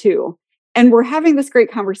grown too. And we're having this great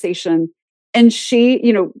conversation. And she,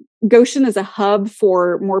 Goshen is a hub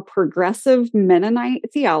for more progressive Mennonite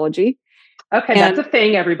theology. Okay, that's a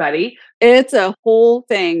thing, everybody. It's a whole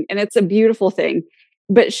thing, and it's a beautiful thing.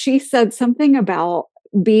 But she said something about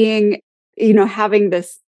being, having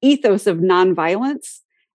this ethos of nonviolence.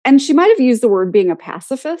 And she might have used the word being a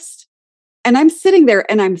pacifist. And I'm sitting there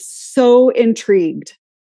and I'm so intrigued.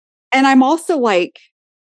 And I'm also like,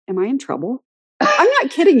 am I in trouble? I'm not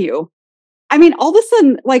kidding you. I mean, all of a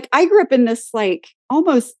sudden, like, I grew up in this, like,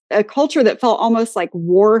 almost a culture that felt almost like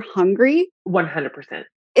war hungry. 100%.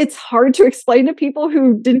 It's hard to explain to people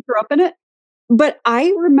who didn't grow up in it. But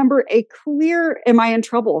I remember a clear, am I in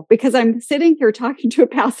trouble? Because I'm sitting here talking to a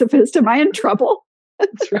pacifist. Am I in trouble?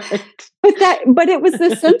 That's right. But it was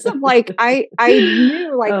this sense of like, I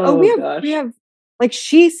knew, like, we have, like,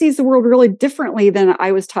 she sees the world really differently than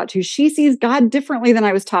I was taught to. She sees God differently than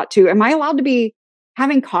I was taught to. Am I allowed to be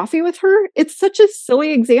having coffee with her? It's such a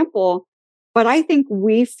silly example, but I think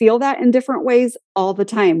we feel that in different ways all the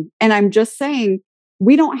time. And I'm just saying,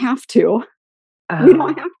 we don't have to. We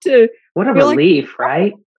don't have to. What a relief,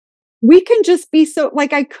 right? We can just be so,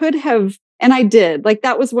 like, I could have And I did. Like,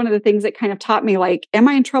 that was one of the things that kind of taught me, like, am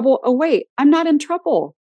I in trouble? Oh, wait, I'm not in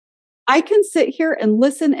trouble. I can sit here and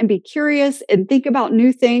listen and be curious and think about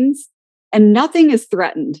new things, and nothing is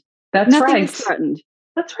threatened. That's Nothing right. is threatened.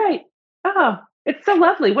 That's right. Oh, it's so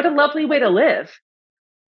lovely. What a lovely way to live.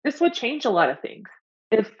 This would change a lot of things.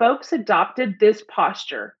 If folks adopted this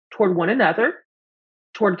posture toward one another,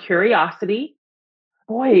 toward curiosity,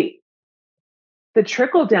 boy, the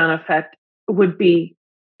trickle down effect would be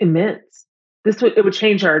immense. It would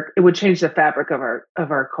change the fabric of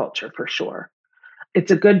our culture for sure.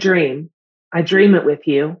 It's a good dream. I dream it with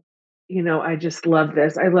you. I just love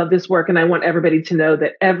this. I love this work, and I want everybody to know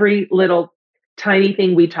that every little tiny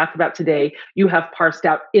thing we talked about today, you have parsed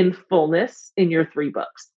out in fullness in your 3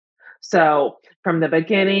 books. So, from the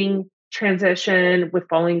beginning, transition with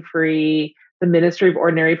Falling Free, the Ministry of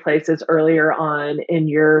Ordinary Places earlier on in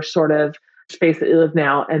your sort of space that you live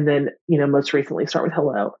now, and then, most recently start with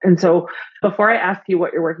Hello. And so, before I ask you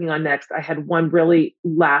what you're working on next, I had one really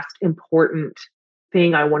last important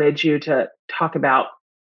thing I wanted you to talk about,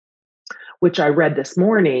 which I read this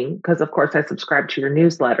morning, because of course I subscribe to your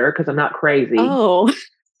newsletter because I'm not crazy. Oh,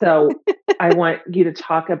 So I want you to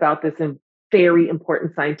talk about this very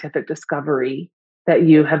important scientific discovery that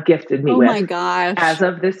you have gifted me oh with my gosh. as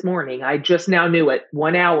of this morning. I just now knew it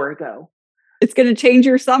 1 hour ago. It's going to change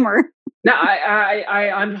your summer. No,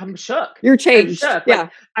 I'm shook. You're changed. I'm shook. Yeah.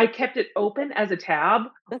 Like, I kept it open as a tab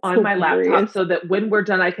That's on my laptop so that when we're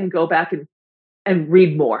done, I can go back and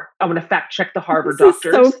read more. I'm going to fact check the Harvard This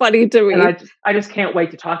doctors. is so funny to me. And I just can't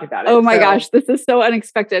wait to talk about it. Oh my gosh, this is so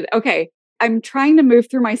unexpected. Okay. I'm trying to move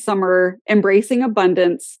through my summer, embracing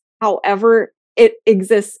abundance. However, it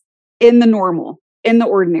exists in the normal, in the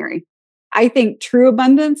ordinary. I think true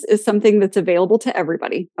abundance is something that's available to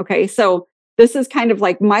everybody. Okay. So this is kind of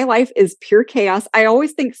like, my life is pure chaos. I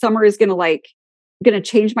always think summer is going to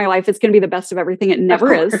change my life. It's going to be the best of everything. It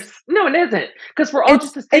never is. No, it isn't. Because we're all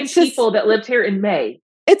just the same people that lived here in May.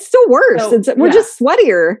 It's still worse. We're just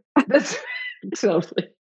sweatier. That's totally.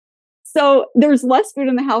 So there's less food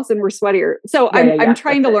in the house and we're sweatier. So I'm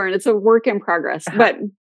trying to learn. It's a work in progress. But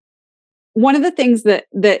one of the things that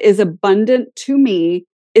is abundant to me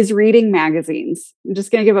is reading magazines. I'm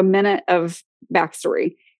just going to give a minute of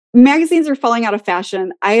backstory. Magazines are falling out of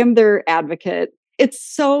fashion. I am their advocate. It's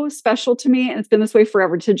so special to me, and it's been this way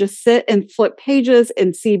forever, to just sit and flip pages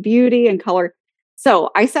and see beauty and color. So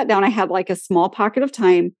I sat down, I had like a small pocket of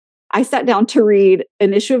time. I sat down to read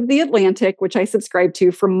an issue of The Atlantic, which I subscribed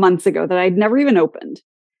to from months ago that I'd never even opened.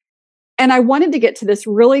 And I wanted to get to this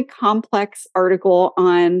really complex article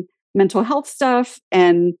on mental health stuff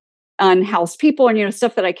and unhoused people and,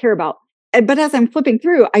 stuff that I care about. But as I'm flipping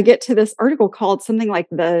through, I get to this article called something like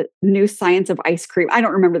The New Science of Ice Cream. I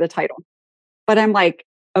don't remember the title, but I'm like,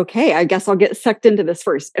 okay, I guess I'll get sucked into this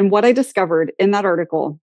first. And what I discovered in that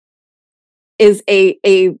article is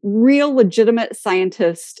a real legitimate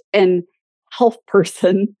scientist and health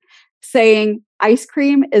person saying ice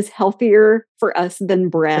cream is healthier for us than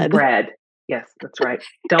bread. Bread. Yes, that's right.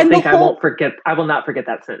 I will not forget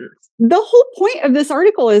that sentence. The whole point of this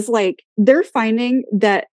article is like, they're finding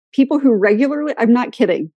that people who regularly, I'm not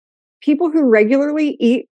kidding, people who regularly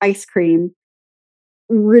eat ice cream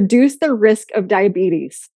reduce their risk of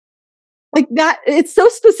diabetes. Like that, it's so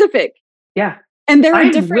specific. Yeah. And they're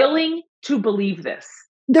I'm willing to believe this.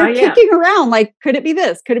 They're kicking around like, could it be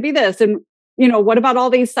this? Could it be this? And, what about all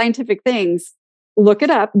these scientific things? Look it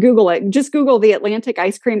up, Google it. Just Google The Atlantic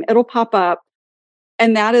ice cream. It'll pop up.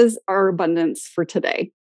 And that is our abundance for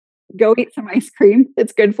today. Go eat some ice cream.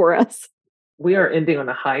 It's good for us. We are ending on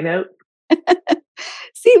a high note.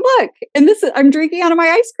 See, look, and I'm drinking out of my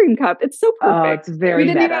ice cream cup. It's so perfect. It's very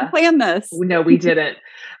We didn't even plan this. No, we didn't.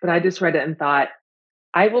 But I just read it and thought,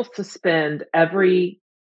 I will suspend every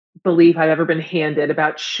belief I've ever been handed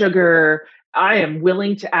about sugar. I am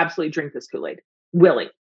willing to absolutely drink this Kool-Aid. Willing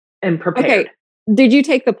and prepared. Okay. Did you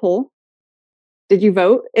take the poll? Did you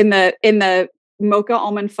vote in the mocha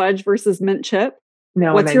almond fudge versus mint chip?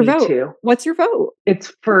 No. What's your vote? What's your vote?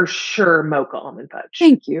 It's for sure mocha almond fudge.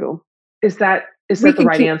 Thank you. Is that the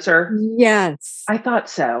right answer? Yes. I thought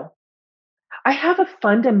so. I have a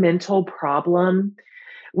fundamental problem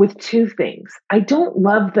with two things. I don't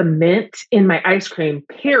love the mint in my ice cream,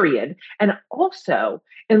 period. And also,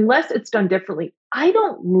 unless it's done differently, I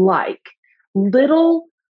don't like little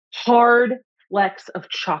hard flecks of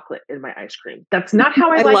chocolate in my ice cream. That's not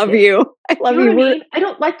how I like love it. You. I love you. Know what I mean? I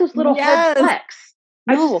don't like those little hard flecks.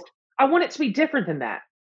 No. I want it to be different than that.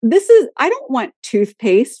 I don't want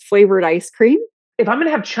toothpaste flavored ice cream. If I'm going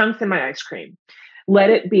to have chunks in my ice cream, let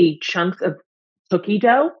it be chunks of cookie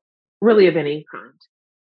dough, really of any kind,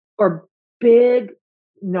 or big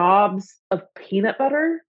knobs of peanut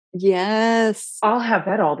butter, Yes. I'll have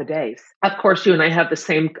that all the days. Of course, you and I have the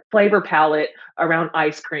same flavor palette around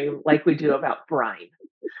ice cream like we do about brine.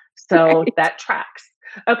 So Right. that tracks.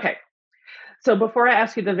 Okay. So before I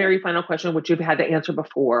ask you the very final question, which you've had to answer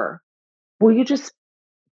before, will you just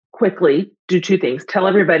quickly do two things? Tell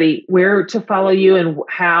everybody where to follow you and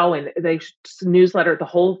how, and they newsletter,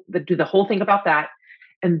 do the whole thing about that.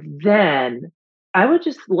 And then I would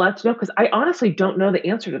just let you know, because I honestly don't know the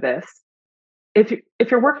answer to this. If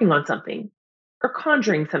you're working on something or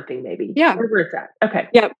conjuring something, maybe Yeah. wherever it's at. Okay.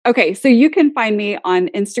 Yep. Okay. So you can find me on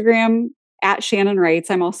Instagram at Shannan Writes.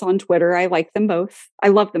 I'm also on Twitter. I like them both. I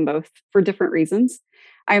love them both for different reasons.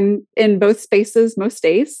 I'm in both spaces most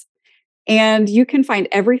days. And you can find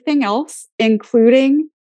everything else, including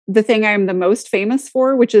the thing I'm the most famous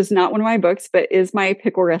for, which is not one of my books, but is my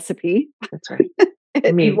pickle recipe. That's right.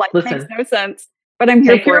 I mean, Like, listen, makes no sense, but I'm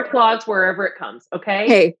here take for your it. applause wherever it comes. Okay.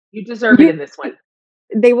 Hey, You deserve it in this one.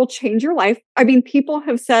 they will change your life. I mean, people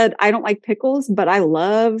have said, I don't like pickles, but I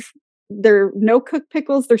love their no cook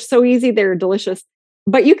pickles. They're so easy. They're delicious.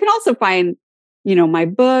 But you can also find, my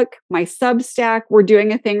book, my Substack. We're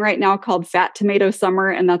doing a thing right now called Fat Tomato Summer.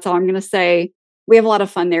 And that's all I'm going to say. We have a lot of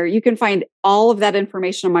fun there. You can find all of that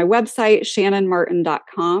information on my website,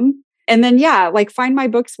 shannonmartin.com. And then, find my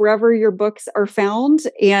books wherever your books are found.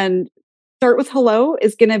 And Start with Hello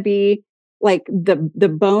is going to be like the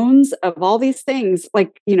bones of all these things.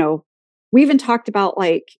 We even talked about,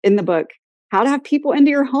 like, in the book, how to have people into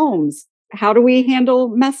your homes. How do we handle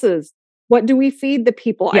messes? What do we feed the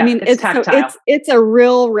people? Yeah, I mean, it's tactile. it's a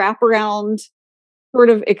real wraparound sort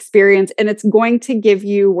of experience, and it's going to give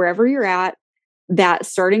you, wherever you're at, that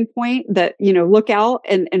starting point that, look out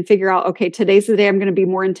and figure out, okay, today's the day I'm going to be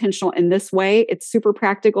more intentional in this way. It's super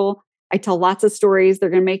practical. I tell lots of stories. They're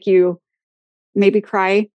going to make you maybe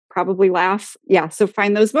cry, probably laugh. Yeah. So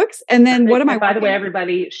find those books. And then what am I? By the way,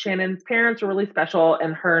 everybody, Shannon's parents are really special,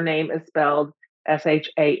 and her name is spelled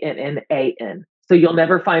Shannan. So you'll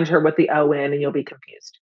never find her with the O-N, and you'll be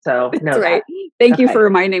confused. So know That's right. that. Thank you for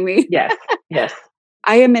reminding me. Yes. Yes.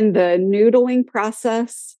 I am in the noodling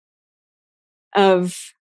process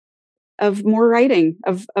of more writing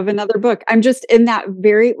of another book. I'm just in that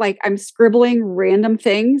very, I'm scribbling random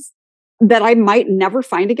things that I might never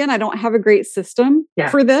find again. I don't have a great system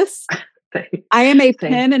for this. I am a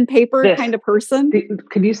pen and paper kind of person.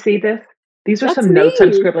 Can you see this? These are That's some notes me.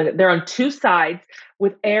 I'm scribbling. They're on two sides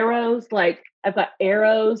with arrows. Like, I've got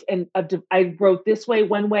arrows, and I wrote this way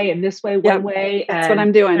one way and this way one way. That's what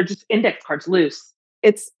I'm doing. They're just index cards loose.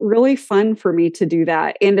 It's really fun for me to do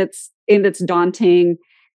that. And it's daunting.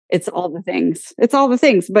 It's all the things.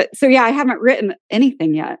 But so, I haven't written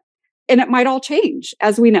anything yet. And it might all change,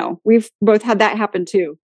 as we know. We've both had that happen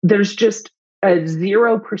too. There's just a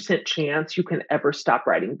 0% chance you can ever stop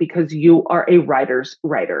writing, because you are a writer's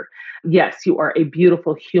writer. Yes, you are a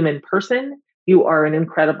beautiful human person. You are an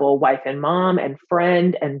incredible wife and mom and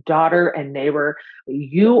friend and daughter and neighbor.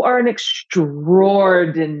 You are an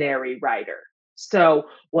extraordinary writer. So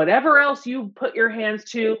whatever else you put your hands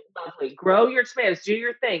to, lovely, grow your tomatoes, do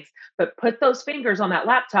your things, but put those fingers on that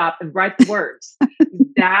laptop and write the words.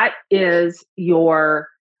 That is your,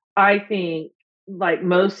 I think,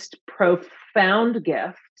 most profound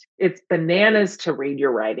gift. It's bananas to read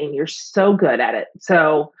your writing. You're so good at it.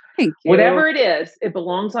 So thank you. Whatever it is, it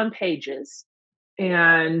belongs on pages,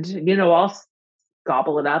 and I'll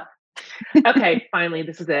gobble it up. Okay, finally,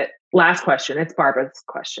 this is it. Last question. It's Barbara's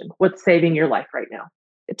question. What's saving your life right now?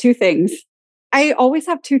 Two things. I always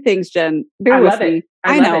have two things, Jen. Bear with me.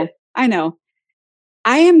 I know.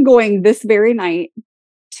 I am going this very night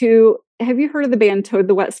to, have you heard of the band Toad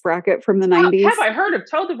the Wet Sprocket from the 90s? Have I heard of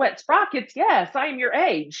Toad the Wet Sprockets? Yes, I am your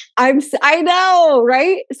age. I know,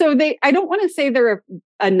 right? So I don't want to say they're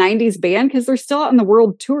a 90s band, because they're still out in the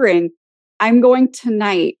world touring. I'm going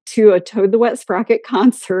tonight to a Toad the Wet Sprocket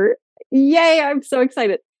concert. Yay, I'm so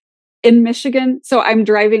excited. In Michigan. So I'm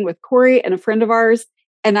driving with Corey and a friend of ours,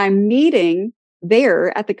 and I'm meeting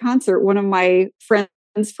there at the concert one of my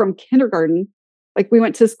friends from kindergarten. Like, we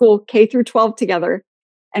went to school K through 12 together,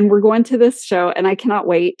 and we're going to this show, and I cannot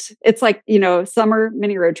wait. It's like, summer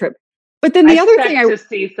mini road trip. But then the other thing, I expect to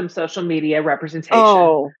see some social media representation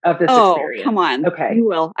of this experience. Come on. Okay. You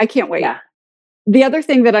will. I can't wait. Yeah. The other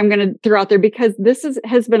thing that I'm going to throw out there, because this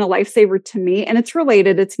has been a lifesaver to me, and it's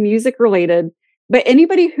related, it's music related, but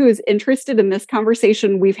anybody who is interested in this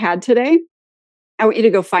conversation we've had today, I want you to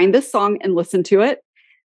go find this song and listen to it.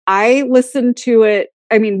 I listened to it.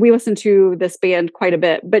 I mean, we listened to this band quite a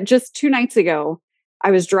bit, but just 2 nights ago,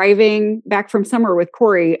 I was driving back from summer with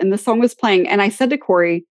Corey, and the song was playing. And I said to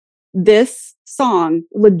Corey, this song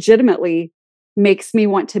legitimately makes me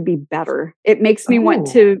want to be better. It makes me want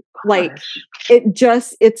Oh, to like, gosh.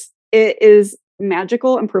 it is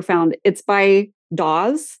magical and profound. It's by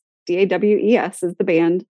Dawes, Dawes is the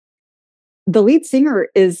band. The lead singer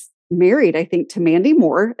is married, I think, to Mandy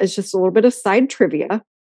Moore, as just a little bit of side trivia.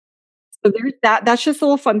 So there's that. That's just a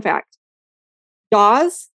little fun fact.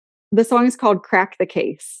 Dawes, the song is called Crack the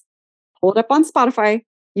Case. Pull it up on Spotify.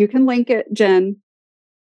 You can link it, Jen,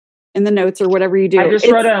 in the notes or whatever you do. I just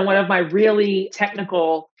wrote it on one of my really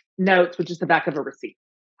technical notes, which is the back of a receipt.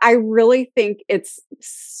 I really think it's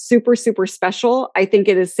super, super special. I think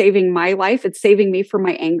it is saving my life. It's saving me from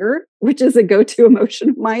my anger, which is a go-to emotion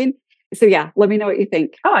of mine. So yeah, let me know what you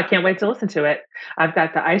think. Oh, I can't wait to listen to it. I've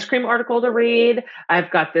got the ice cream article to read. I've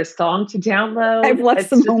got this song to download. I've left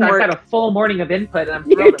some homework. I've got a full morning of input and I'm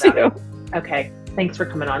You thrilled about too. it. Okay. Thanks for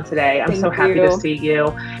coming on today. I'm Thank so happy you. to see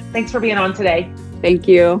you. Thanks for being on today. Thank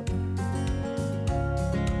you.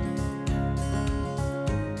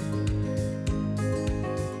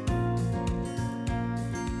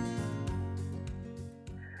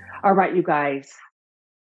 All right, you guys.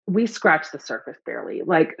 We scratched the surface barely.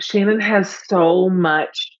 Like Shannan has so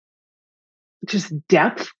much just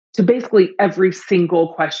depth to basically every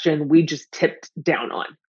single question we just tipped down on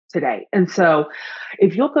today. And so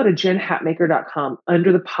if you'll go to jenhatmaker.com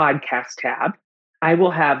under the podcast tab, I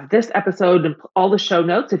will have this episode and all the show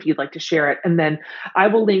notes if you'd like to share it. And then I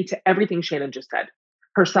will link to everything Shannan just said,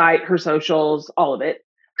 her site, her socials, all of it.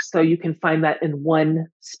 So you can find that in one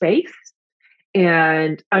space.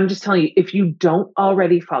 And I'm just telling you, if you don't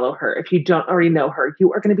already follow her, if you don't already know her,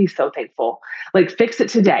 you are going to be so thankful. Like, fix it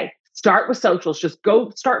today. Start with socials. Just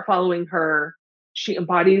go start following her. She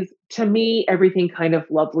embodies, to me, everything kind of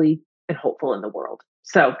lovely and hopeful in the world.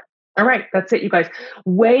 So, all right, that's it, you guys.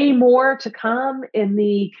 Way more to come in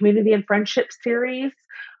the Community and Friendship series.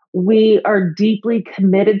 We are deeply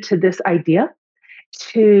committed to this idea,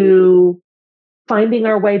 to finding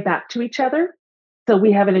our way back to each other. So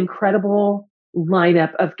we have an incredible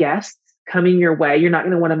lineup of guests coming your way. You're not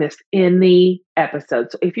going to want to miss any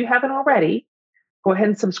episodes. So if you haven't already, go ahead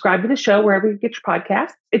and subscribe to the show wherever you get your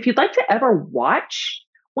podcasts. If you'd like to ever watch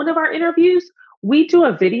one of our interviews, we do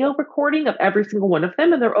a video recording of every single one of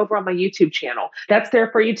them, and they're over on my YouTube channel. That's there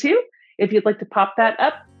for you too, if you'd like to pop that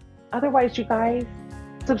up. Otherwise, you guys,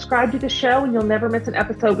 subscribe to the show and you'll never miss an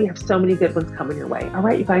episode. We have so many good ones coming your way. All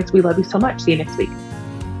right, you guys, we love you so much. See you next week.